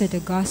witness to the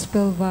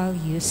gospel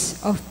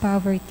values of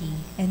poverty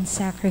and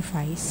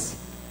sacrifice.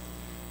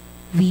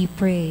 We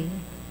pray.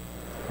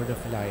 Lord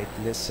of light,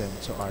 listen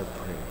to our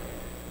prayer.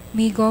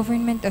 May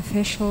government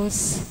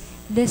officials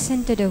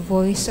listen to the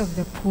voice of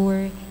the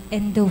poor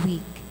and the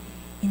weak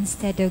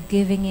instead of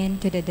giving in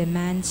to the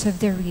demands of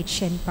the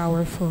rich and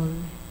powerful.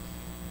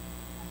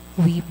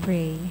 We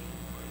pray.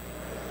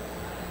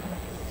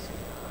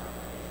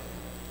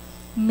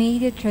 May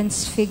the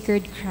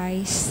transfigured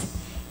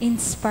Christ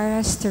inspire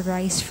us to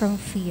rise from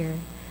fear,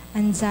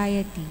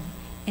 anxiety,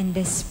 and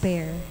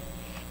despair,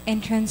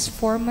 and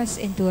transform us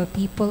into a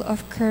people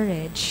of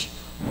courage,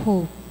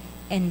 hope,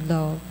 and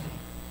love.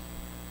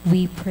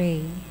 We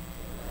pray.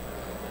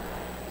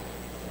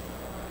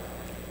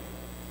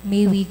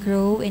 May we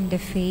grow in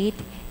the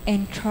faith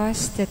and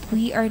trust that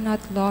we are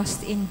not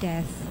lost in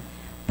death,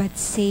 but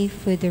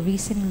safe with the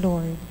risen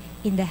Lord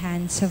in the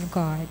hands of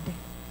God.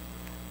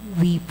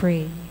 We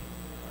pray.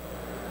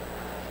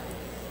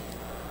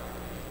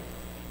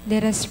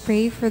 Let us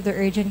pray for the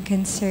urgent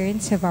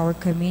concerns of our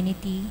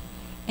community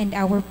and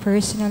our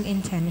personal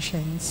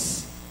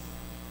intentions.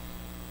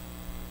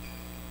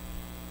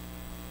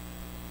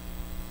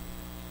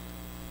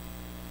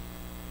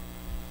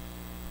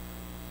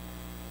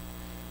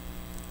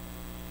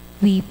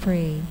 We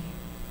pray.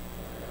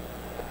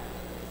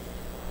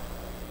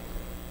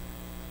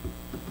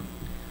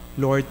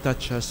 Lord,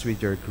 touch us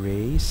with your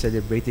grace,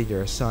 celebrating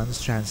your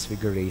Son's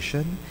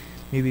transfiguration.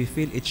 May we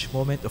fill each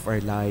moment of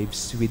our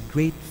lives with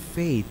great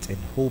faith and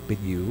hope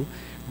in you.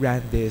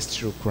 Grant this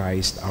through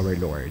Christ our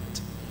Lord.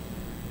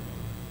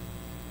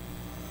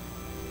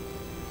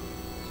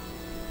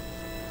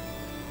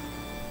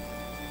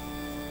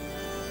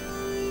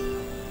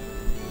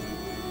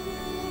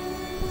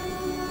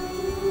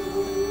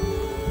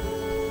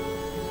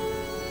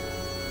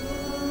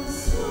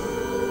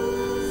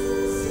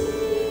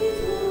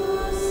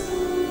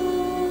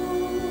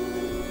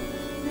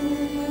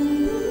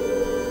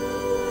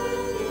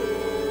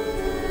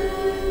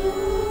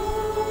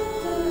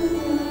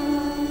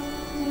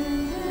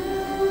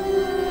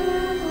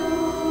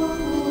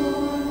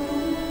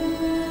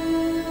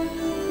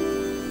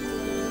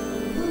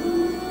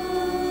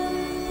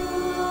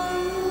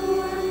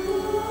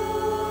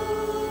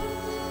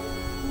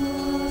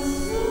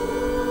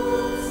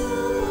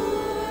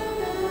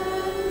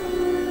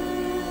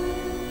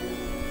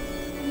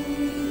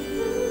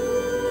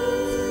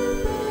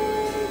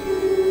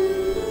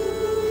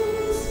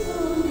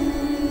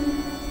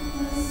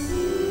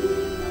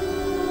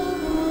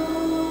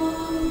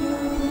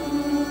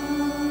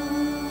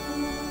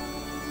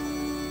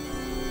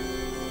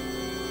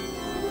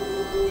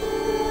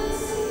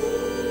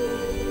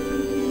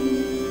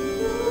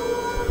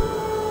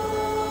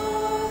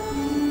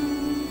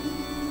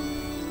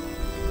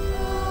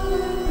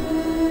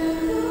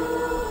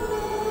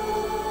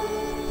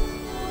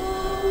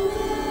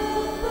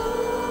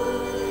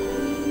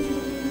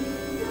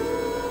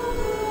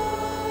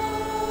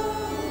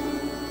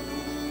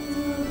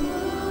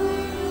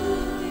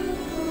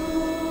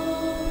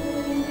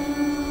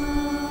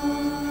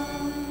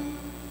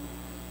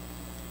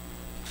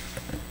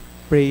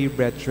 Pray,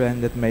 brethren,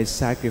 that my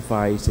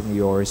sacrifice and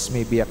yours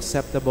may be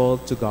acceptable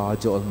to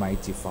God, the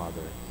Almighty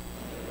Father.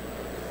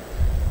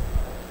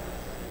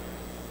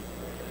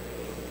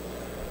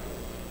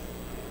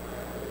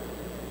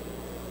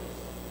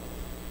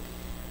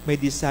 May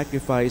this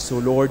sacrifice, O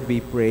Lord,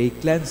 we pray,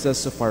 cleanse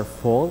us of our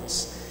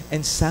faults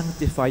and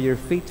sanctify your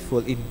faithful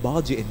in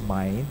body and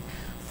mind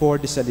for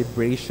the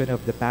celebration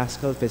of the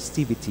Paschal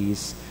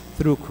festivities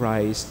through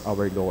Christ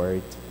our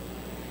Lord.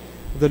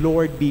 The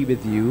Lord be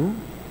with you.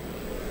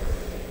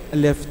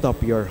 Lift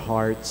up your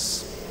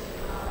hearts.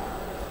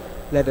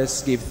 Let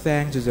us give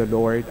thanks to the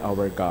Lord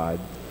our God.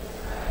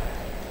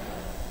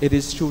 It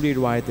is truly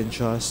right and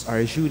just,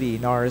 our duty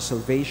in our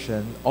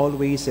salvation,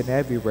 always and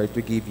everywhere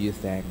to give you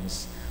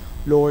thanks.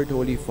 Lord,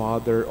 Holy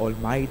Father,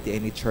 Almighty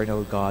and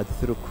Eternal God,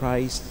 through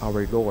Christ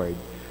our Lord.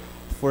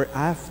 For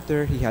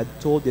after he had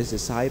told his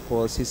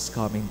disciples his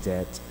coming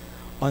death,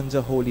 on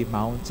the holy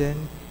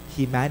mountain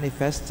he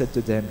manifested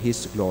to them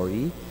his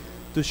glory,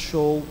 to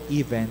show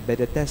even by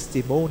the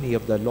testimony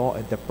of the law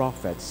and the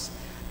prophets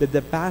that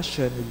the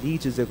passion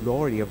leads to the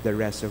glory of the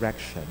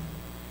resurrection.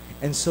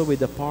 And so with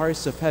the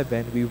powers of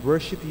heaven we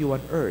worship you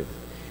on earth,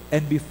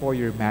 and before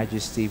your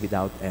majesty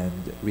without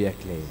end we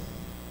acclaim.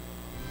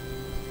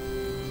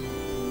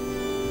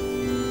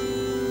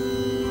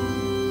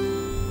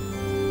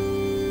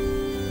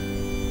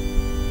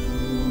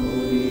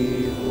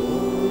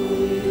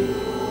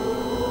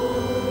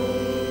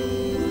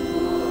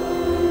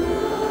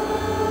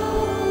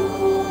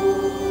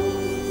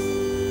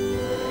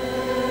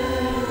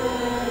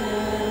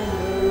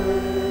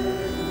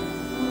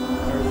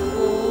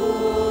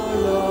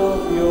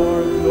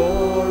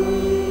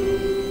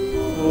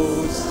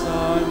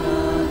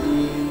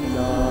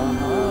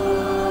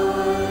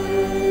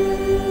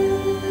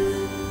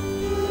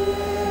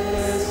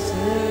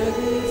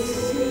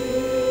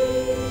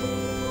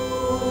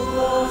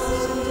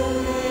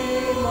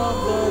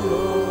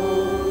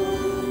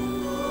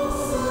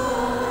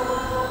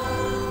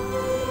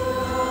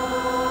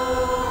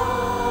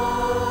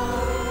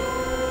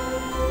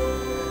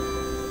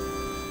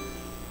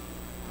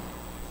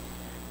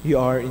 You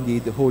are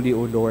indeed holy,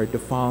 O Lord, the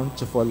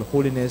fount of all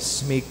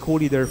holiness. Make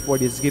holy therefore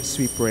these gifts,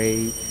 we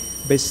pray,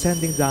 by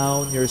sending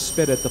down your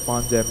Spirit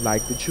upon them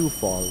like the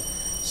dewfall,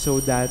 so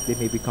that they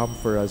may become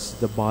for us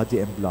the body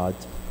and blood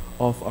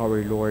of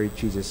our Lord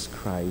Jesus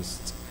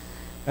Christ.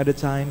 At the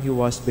time he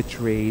was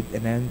betrayed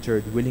and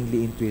entered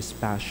willingly into his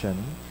passion,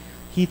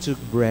 he took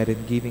bread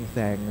and giving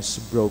thanks,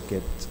 broke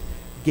it,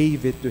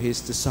 gave it to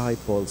his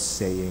disciples,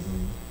 saying,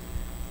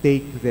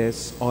 "Take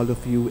this, all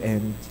of you,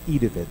 and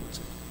eat of it.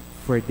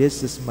 For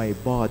this is my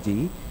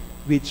body,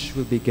 which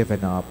will be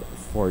given up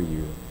for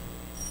you."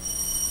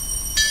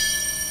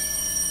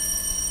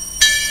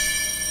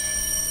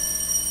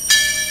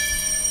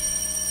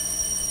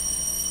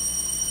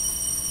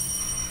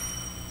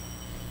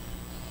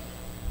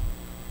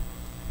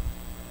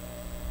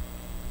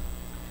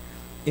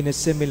 In a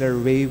similar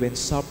way, when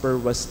supper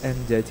was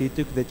ended, he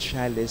took the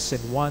chalice,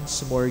 and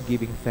once more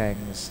giving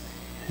thanks,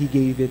 he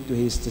gave it to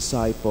his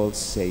disciples,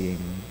 saying,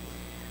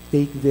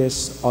 "Take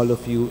this, all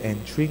of you,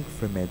 and drink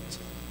from it,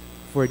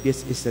 for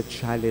this is the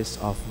chalice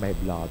of my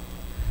blood,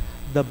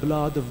 the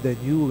blood of the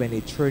new and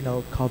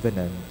eternal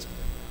covenant,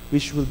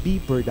 which will be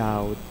poured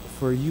out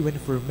for you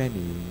and for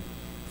many,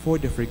 for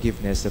the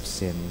forgiveness of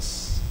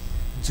sins.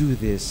 Do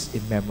this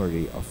in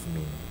memory of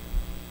me."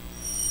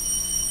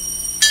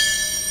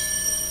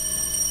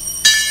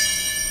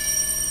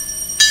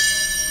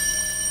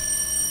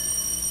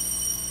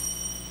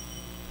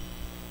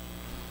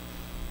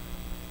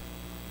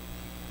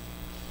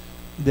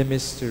 The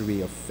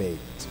mystery of faith.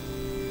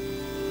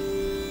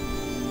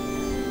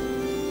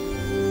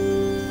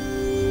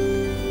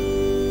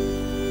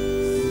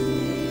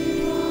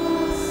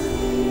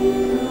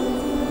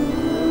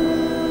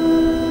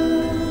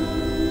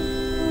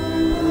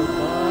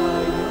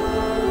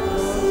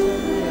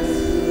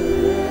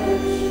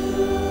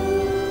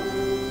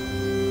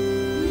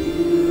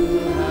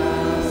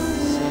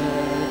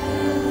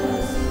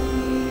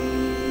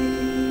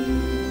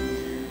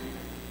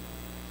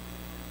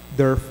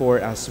 Therefore,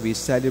 as we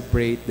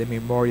celebrate the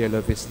memorial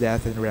of his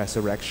death and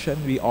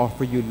resurrection, we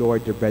offer you,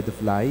 Lord, the bread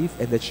of life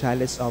and the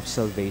chalice of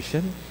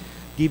salvation,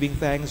 giving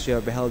thanks you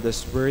have held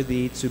us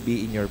worthy to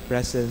be in your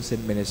presence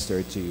and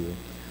minister to you.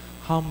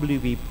 Humbly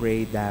we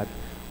pray that,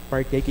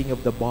 partaking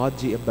of the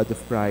body and blood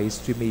of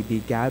Christ, we may be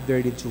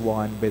gathered into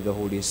one by the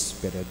Holy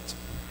Spirit.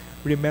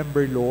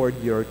 Remember,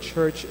 Lord, your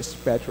church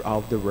spread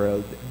throughout the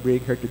world. Bring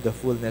her to the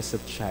fullness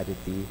of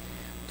charity.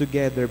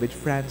 Together with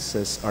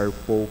Francis, our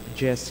Pope,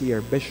 Jesse,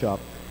 our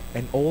Bishop,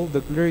 and all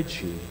the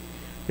clergy,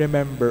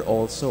 remember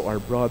also our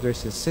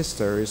brothers and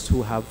sisters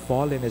who have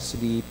fallen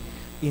asleep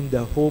in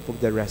the hope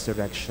of the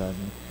resurrection,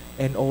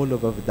 and all who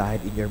have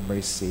died in your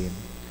mercy.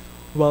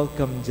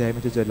 Welcome them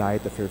into the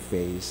light of your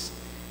face.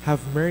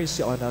 Have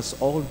mercy on us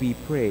all, we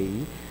pray,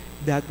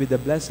 that with the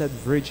Blessed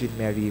Virgin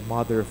Mary,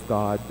 Mother of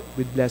God,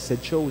 with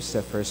Blessed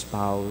Joseph, her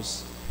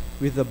spouse,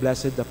 with the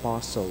blessed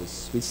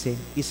apostles, with Saint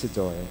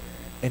Isidore,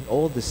 and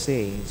all the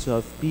saints who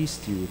have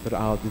pleased you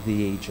throughout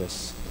the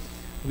ages,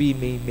 we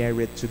may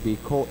merit to be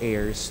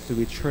co-heirs to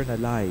eternal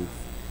life,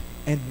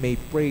 and may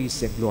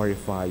praise and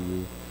glorify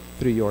you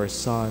through your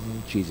Son,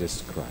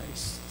 Jesus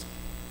Christ.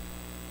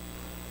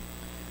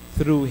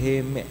 Through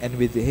him, and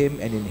with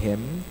him, and in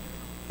him,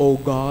 O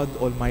God,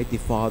 Almighty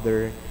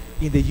Father,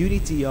 in the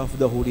unity of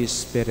the Holy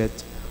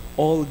Spirit,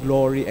 all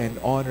glory and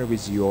honor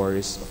is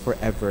yours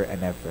forever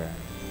and ever.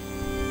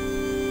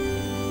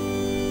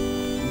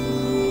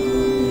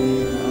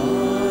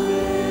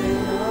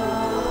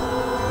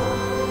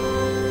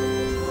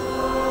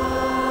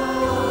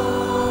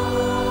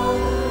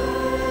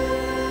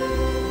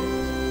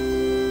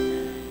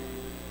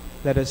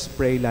 Let us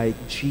pray like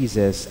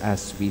Jesus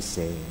as we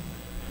say.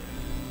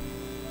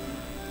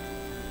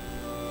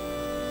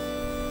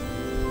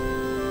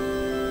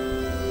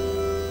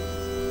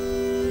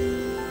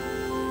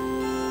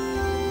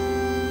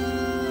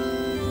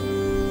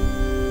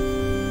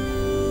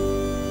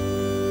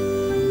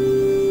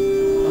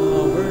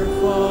 Our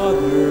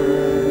Father,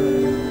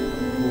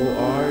 who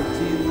art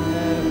in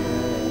heaven,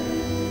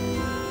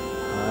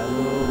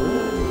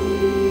 hallowed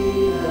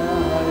be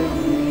thy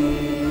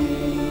name.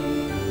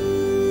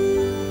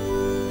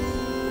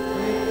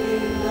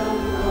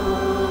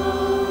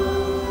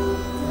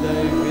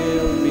 Thy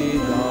will be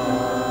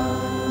done.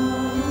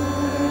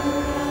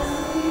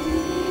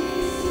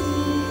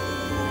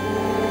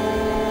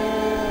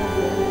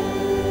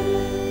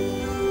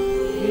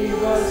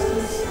 Give us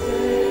this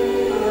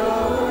day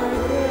our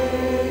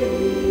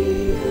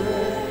daily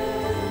bread,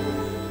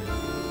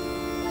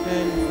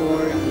 and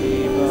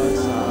forgive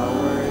us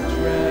our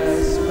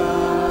trespasses,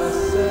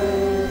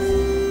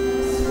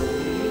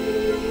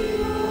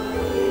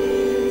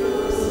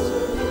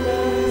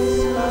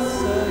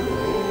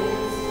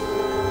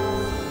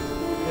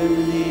 and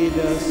lead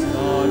us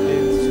not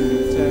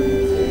into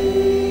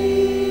temptation,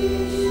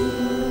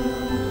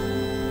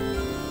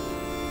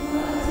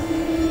 but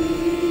deliver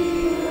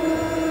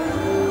us.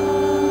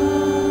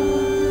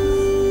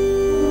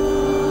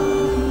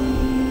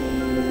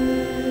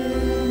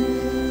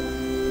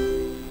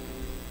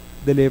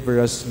 Deliver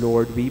us,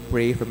 Lord, we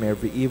pray, from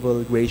every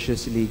evil.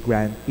 Graciously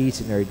grant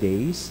peace in our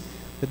days,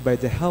 that by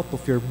the help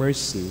of your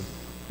mercy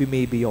we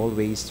may be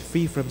always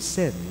free from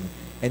sin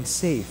and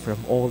safe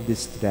from all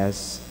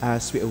distress,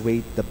 as we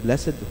await the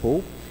blessed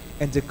hope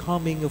and the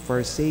coming of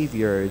our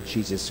Savior,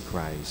 Jesus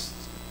Christ.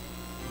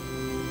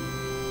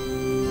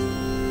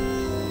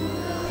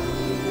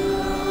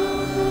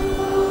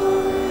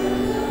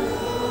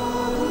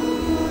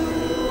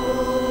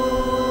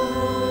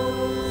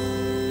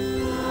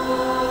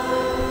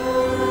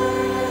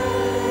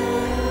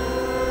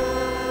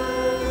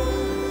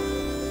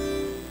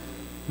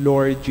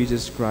 Lord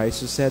Jesus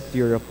Christ, who said to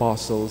your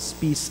apostles,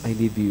 "Peace I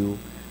leave you,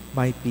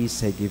 my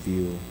peace I give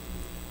you,"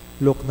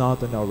 look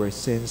not on our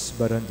sins,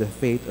 but on the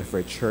faith of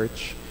our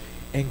church,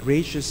 and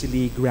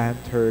graciously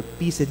grant her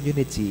peace and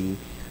unity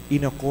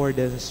in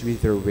accordance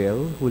with your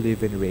will, who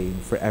live and reign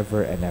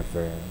forever and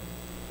ever.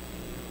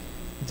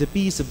 The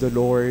peace of the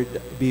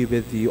Lord be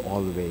with you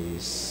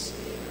always.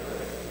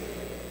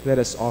 Let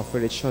us offer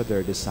each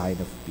other the sign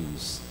of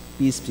peace.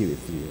 Peace be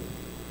with you.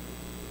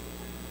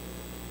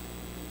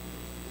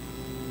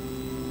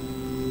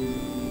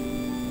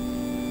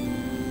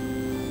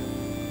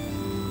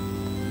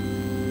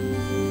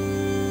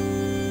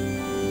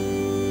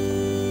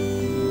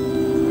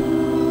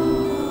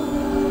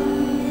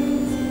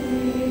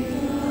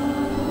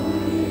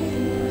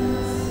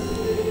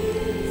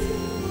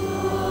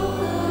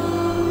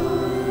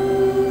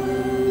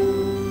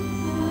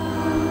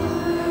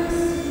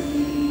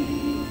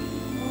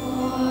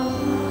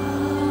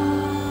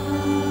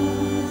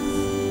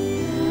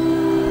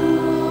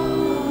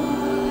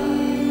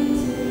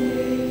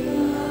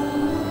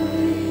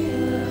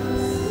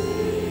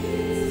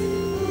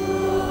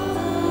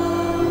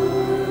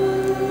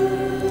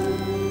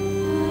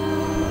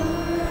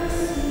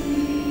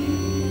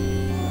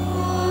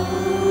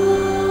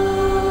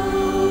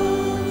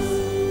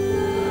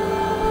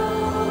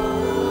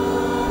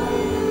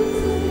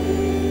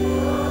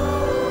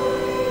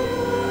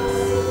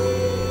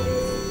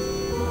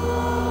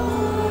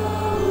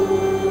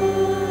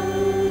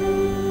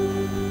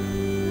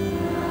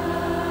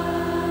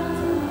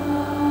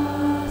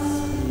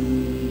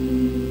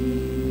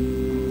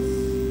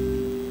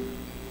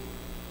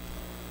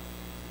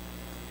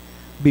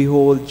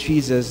 Behold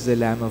Jesus, the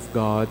Lamb of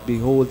God.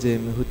 Behold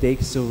him who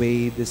takes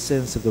away the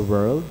sins of the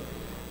world.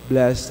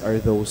 Blessed are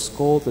those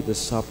called to the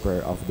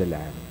supper of the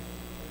Lamb.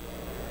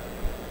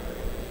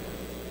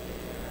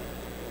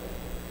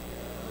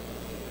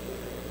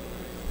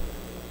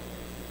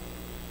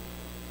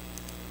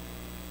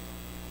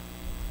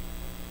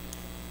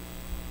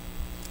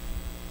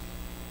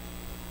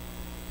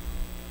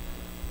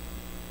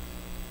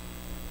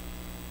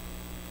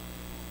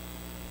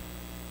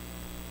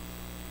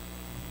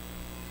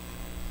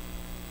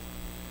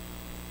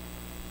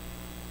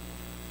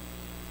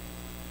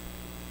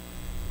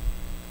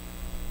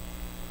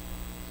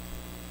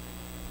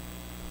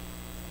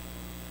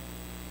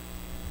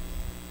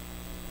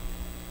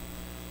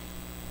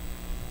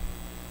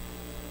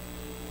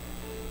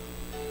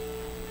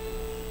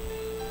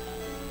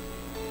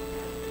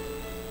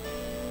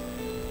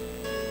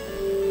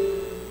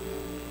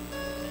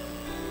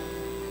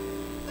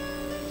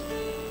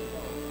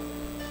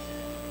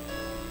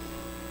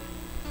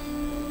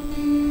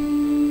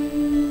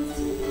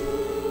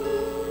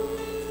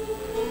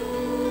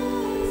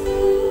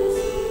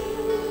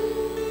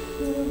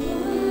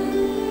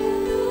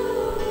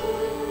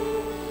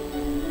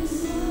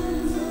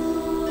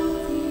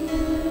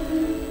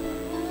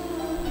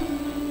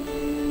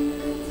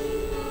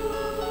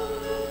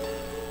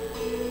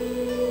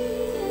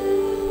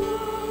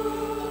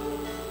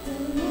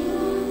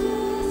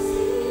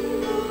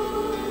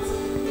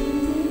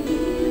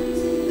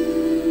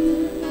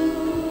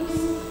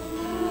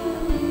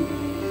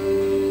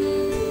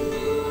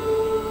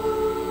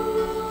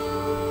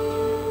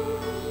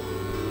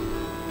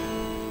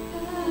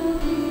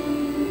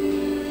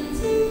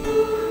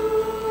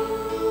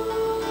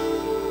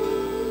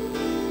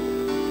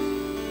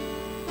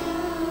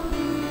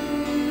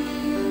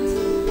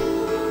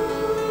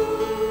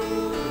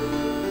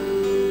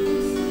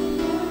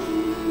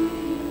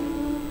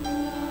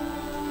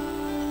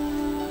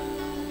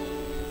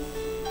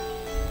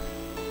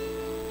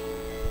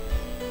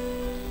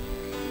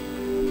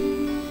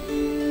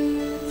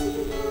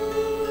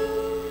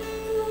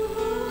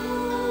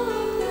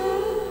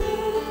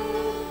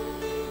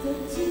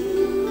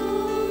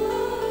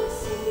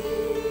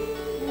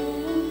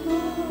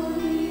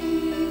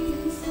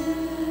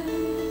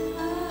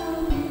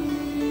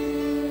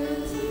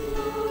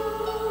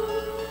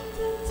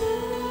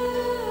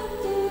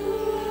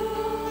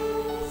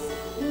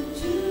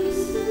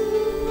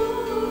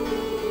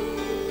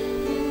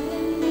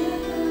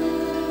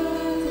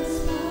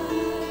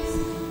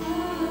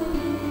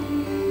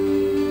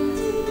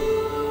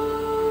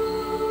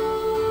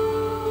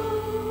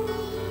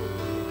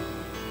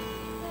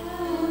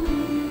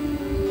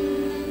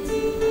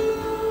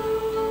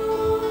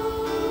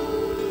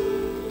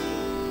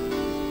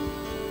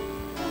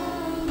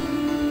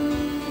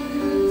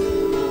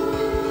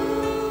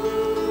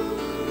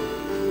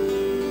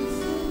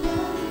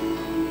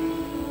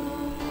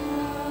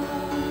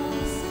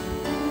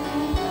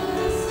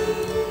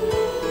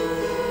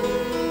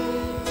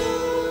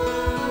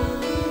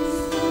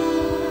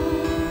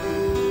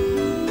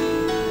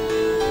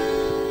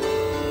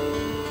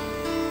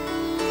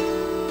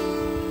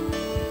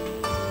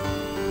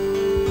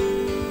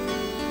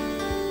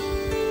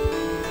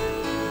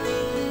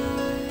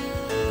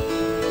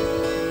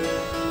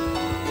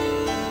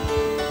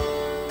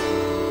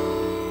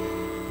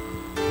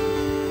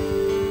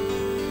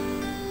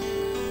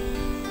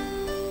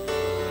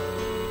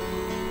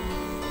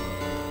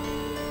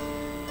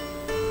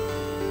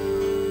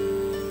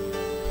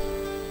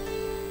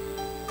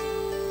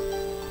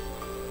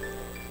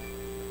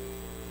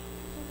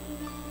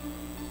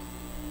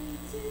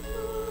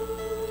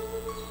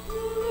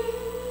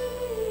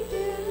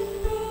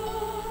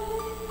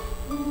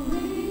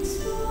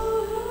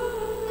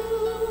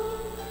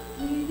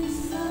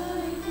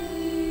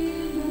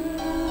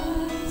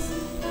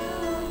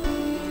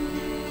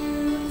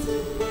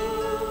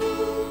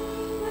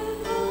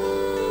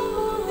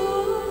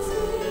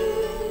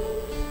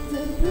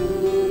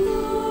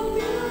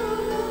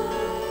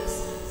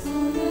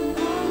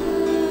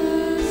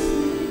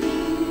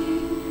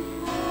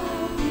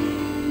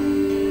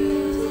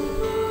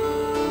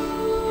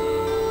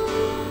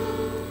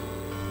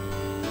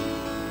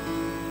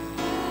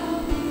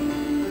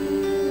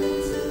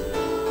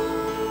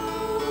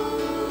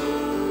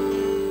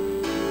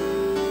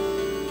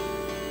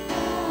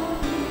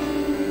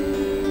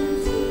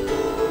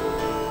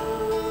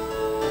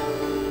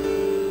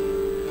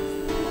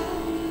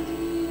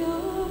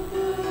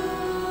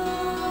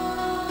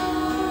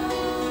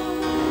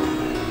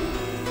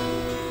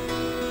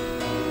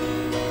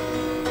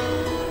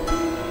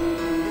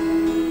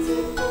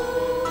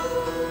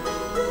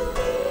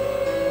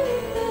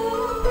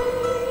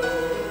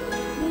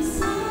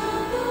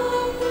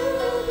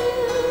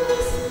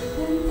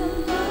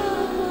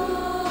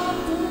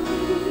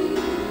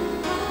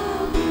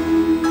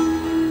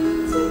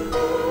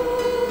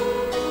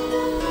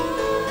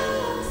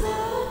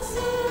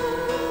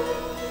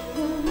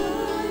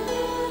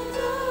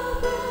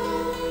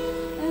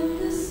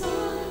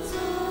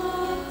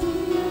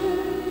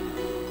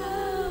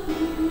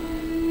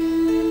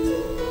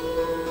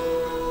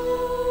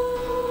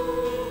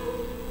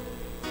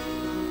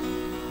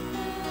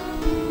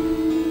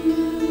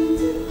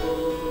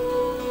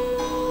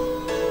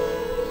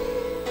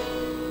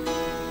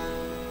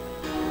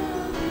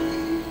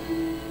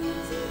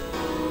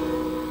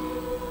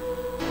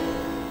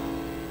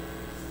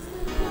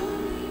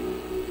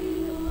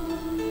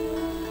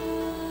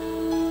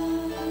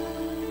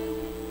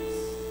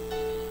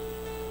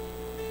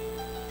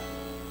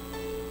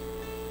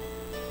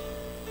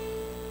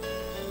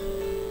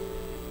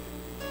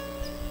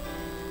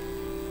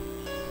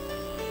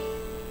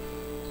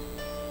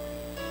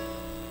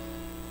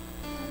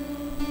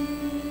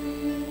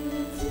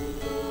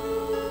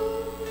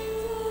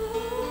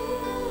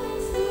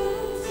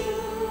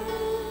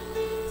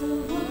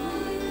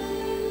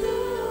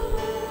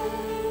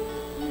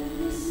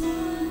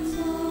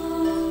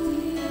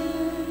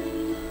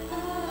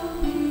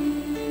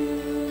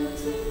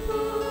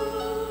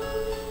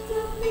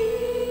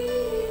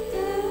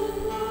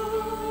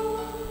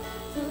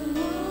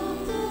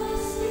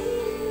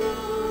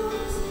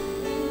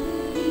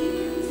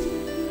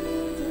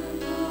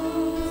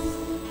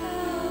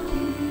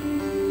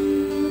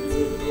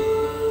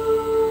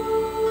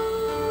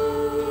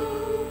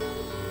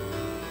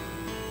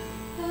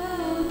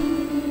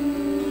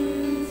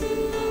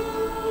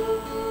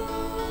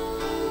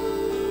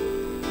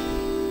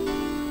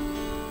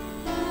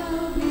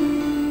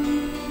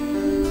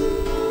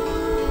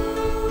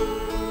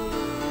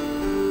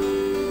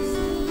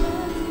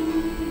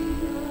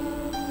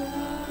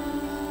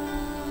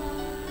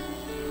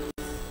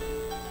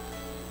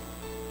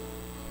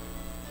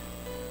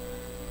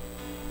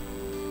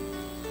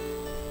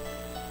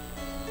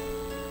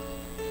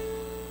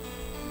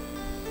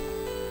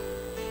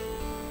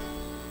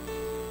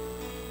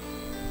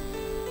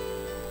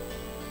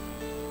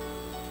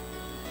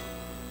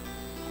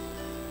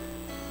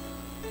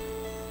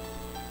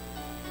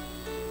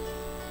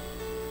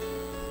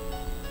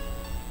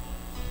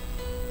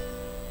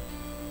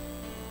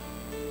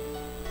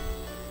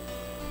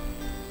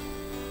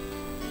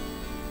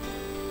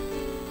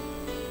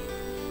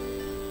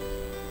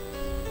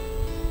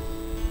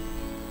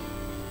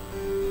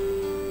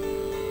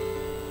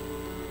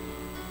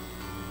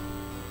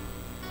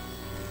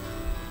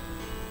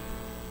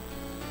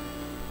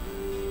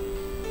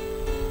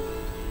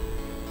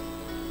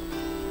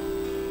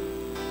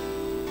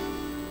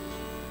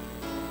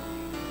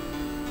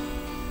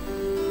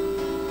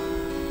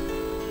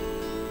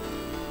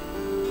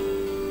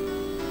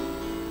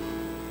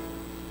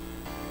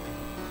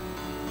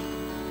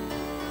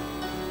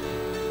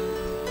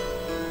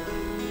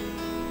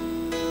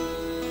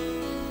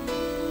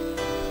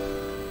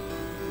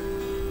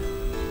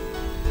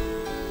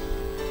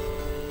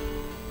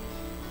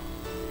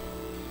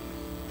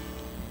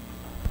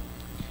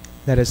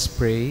 Let us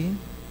pray.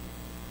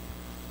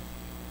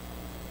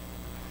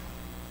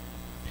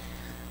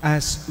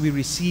 As we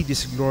receive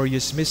these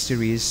glorious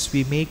mysteries,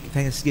 we make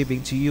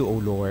thanksgiving to you, O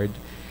Lord,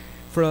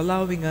 for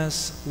allowing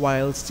us,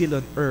 while still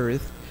on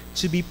earth,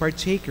 to be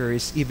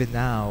partakers even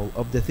now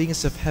of the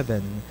things of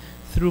heaven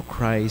through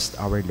Christ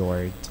our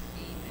Lord.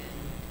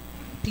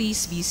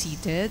 Please be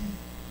seated.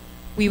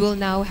 We will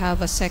now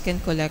have a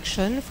second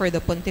collection for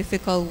the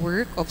pontifical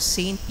work of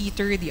Saint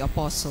Peter the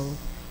Apostle,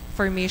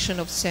 formation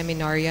of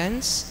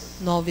seminarians,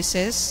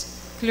 novices,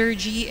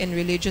 clergy, and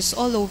religious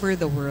all over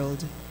the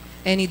world.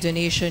 Any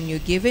donation you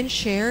give and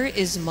share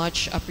is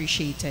much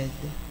appreciated.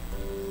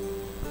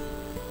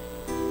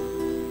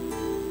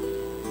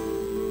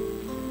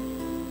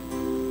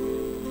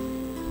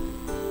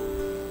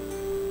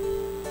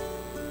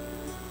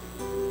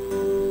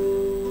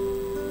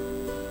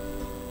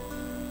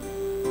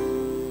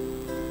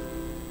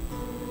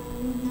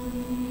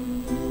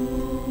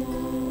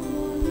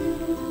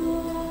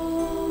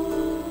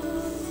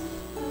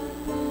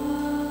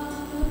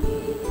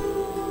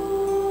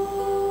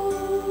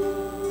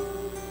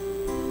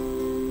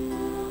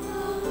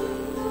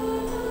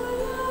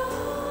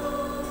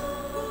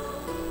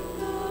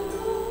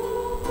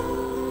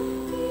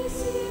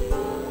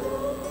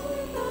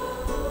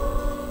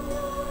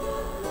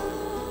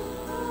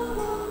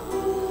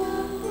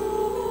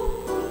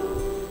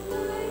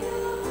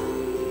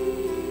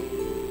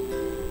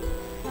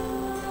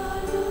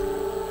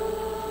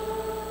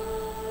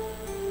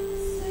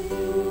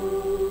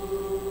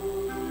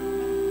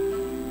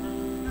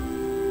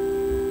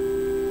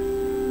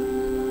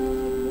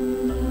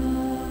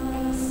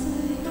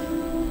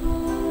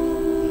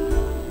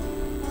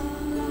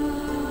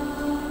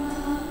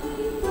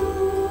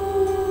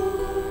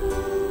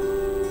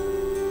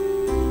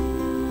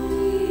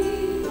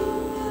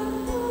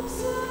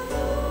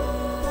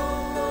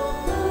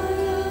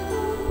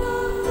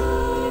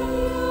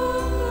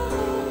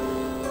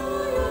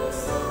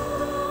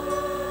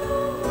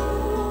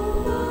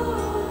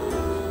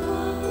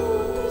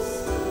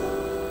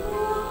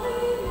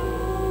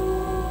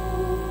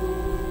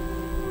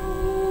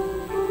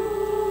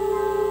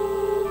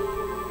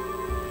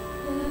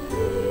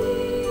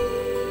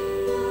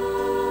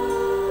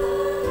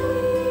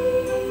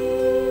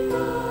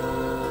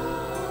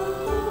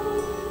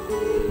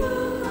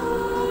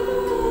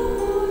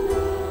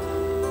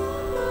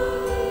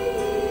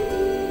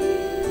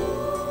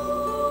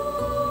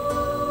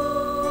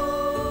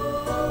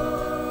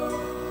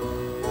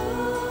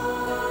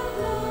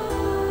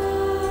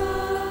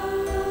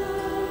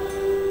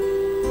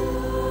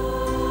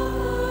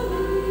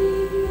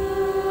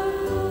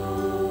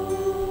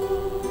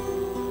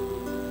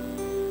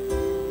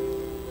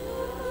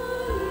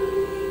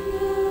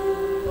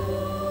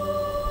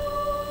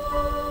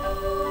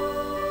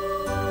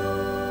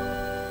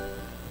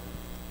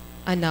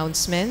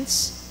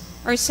 Announcements.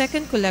 Our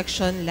second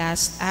collection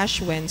last Ash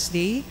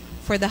Wednesday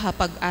for the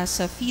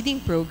Hapag-asa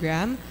feeding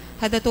program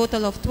had a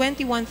total of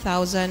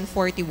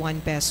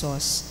 21,041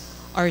 pesos.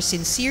 Our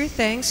sincere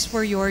thanks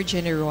for your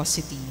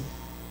generosity.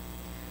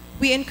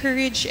 We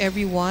encourage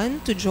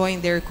everyone to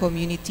join their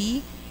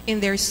community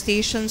in their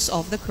Stations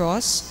of the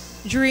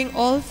Cross during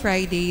all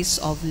Fridays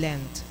of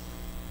Lent.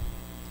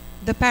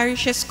 The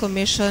parish's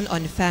Commission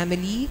on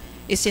Family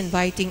is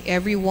inviting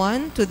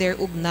everyone to their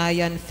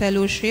Ugnayan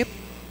Fellowship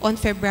on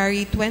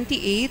February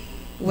 28,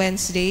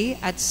 Wednesday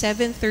at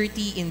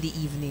 7:30 in the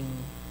evening.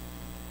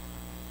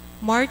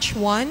 March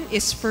 1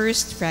 is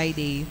First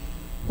Friday.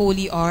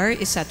 Holy Hour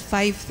is at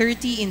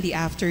 5:30 in the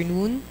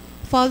afternoon,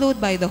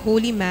 followed by the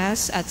Holy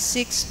Mass at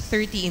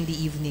 6:30 in the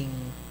evening.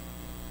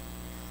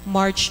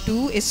 March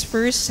 2 is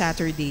First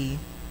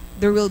Saturday.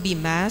 There will be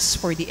Mass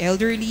for the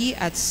elderly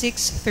at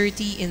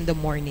 6:30 in the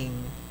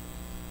morning.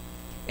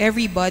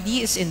 Everybody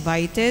is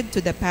invited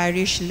to the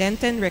parish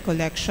Lenten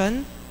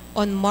Recollection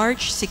on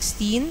March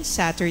 16,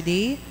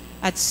 Saturday,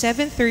 at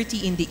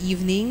 7:30 in the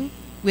evening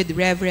with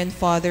Reverend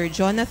Father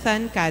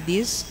Jonathan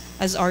Cadiz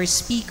as our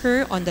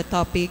speaker on the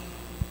topic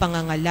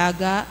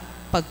Pangangalaga,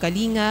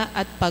 Pagkalinga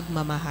at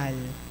Pagmamahal.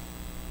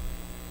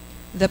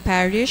 The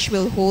parish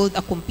will hold a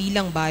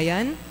kumpilang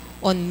bayan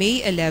on May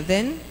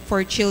 11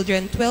 for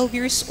children 12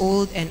 years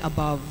old and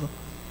above.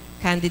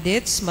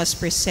 Candidates must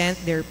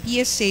present their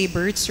PSA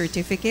birth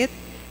certificate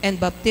and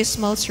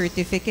baptismal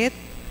certificate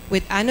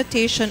with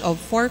annotation of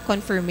for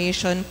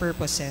confirmation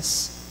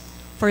purposes.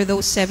 For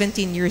those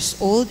 17 years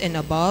old and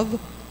above,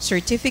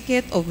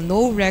 certificate of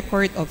no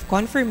record of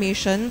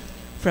confirmation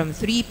from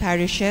 3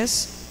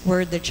 parishes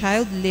where the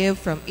child lived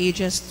from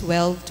ages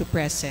 12 to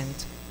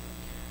present.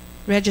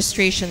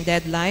 Registration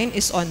deadline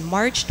is on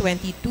March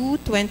 22,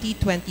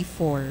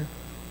 2024.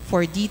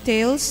 For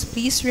details,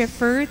 please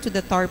refer to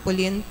the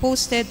tarpaulin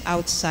posted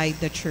outside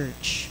the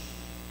church.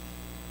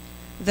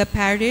 The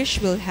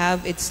parish will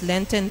have its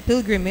Lenten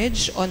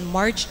pilgrimage on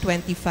March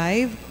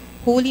 25,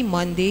 Holy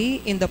Monday,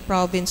 in the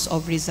province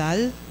of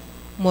Rizal,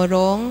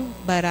 Morong,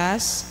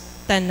 Baras,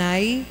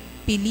 Tanay,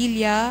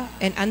 Pililla,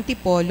 and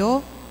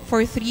Antipolo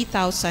for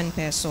 3,000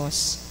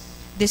 pesos.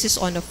 This is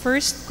on a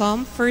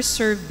first-come,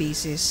 first-served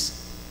basis.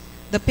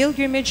 The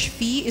pilgrimage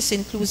fee is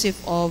inclusive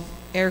of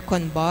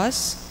aircon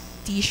bus,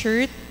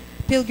 t-shirt,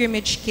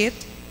 pilgrimage kit,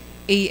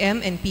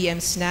 AM and PM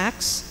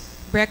snacks,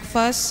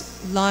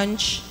 breakfast,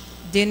 lunch,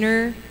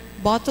 dinner,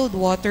 bottled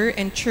water,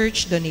 and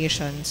church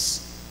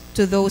donations.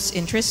 To those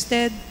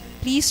interested,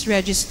 please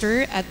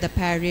register at the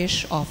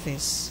parish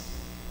office.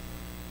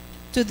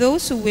 To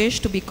those who wish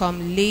to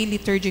become lay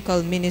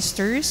liturgical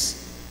ministers,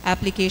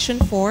 application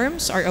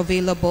forms are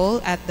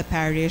available at the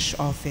parish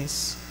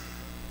office.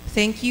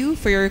 Thank you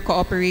for your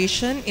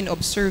cooperation in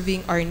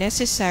observing our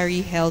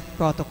necessary health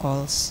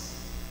protocols.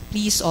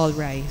 Please all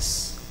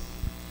rise.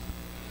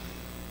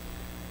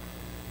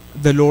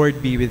 The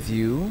Lord be with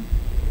you.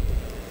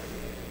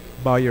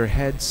 Bow your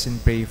heads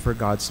and pray for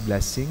God's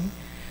blessing.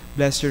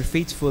 Bless your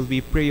faithful,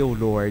 we pray, O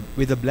Lord,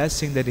 with a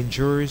blessing that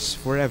endures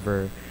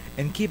forever,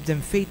 and keep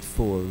them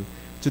faithful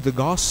to the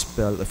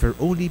gospel of your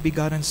only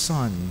begotten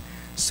Son,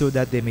 so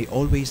that they may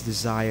always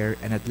desire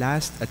and at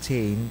last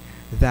attain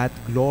that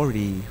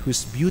glory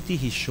whose beauty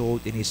he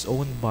showed in his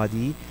own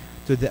body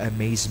to the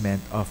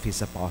amazement of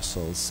his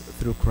apostles,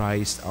 through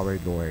Christ our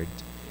Lord.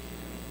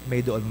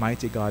 May the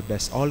Almighty God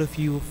bless all of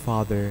you,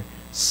 Father,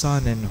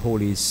 Son, and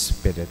Holy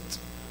Spirit.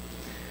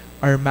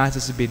 Our Mass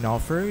has been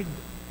offered.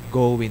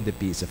 Go in the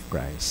peace of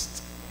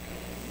Christ.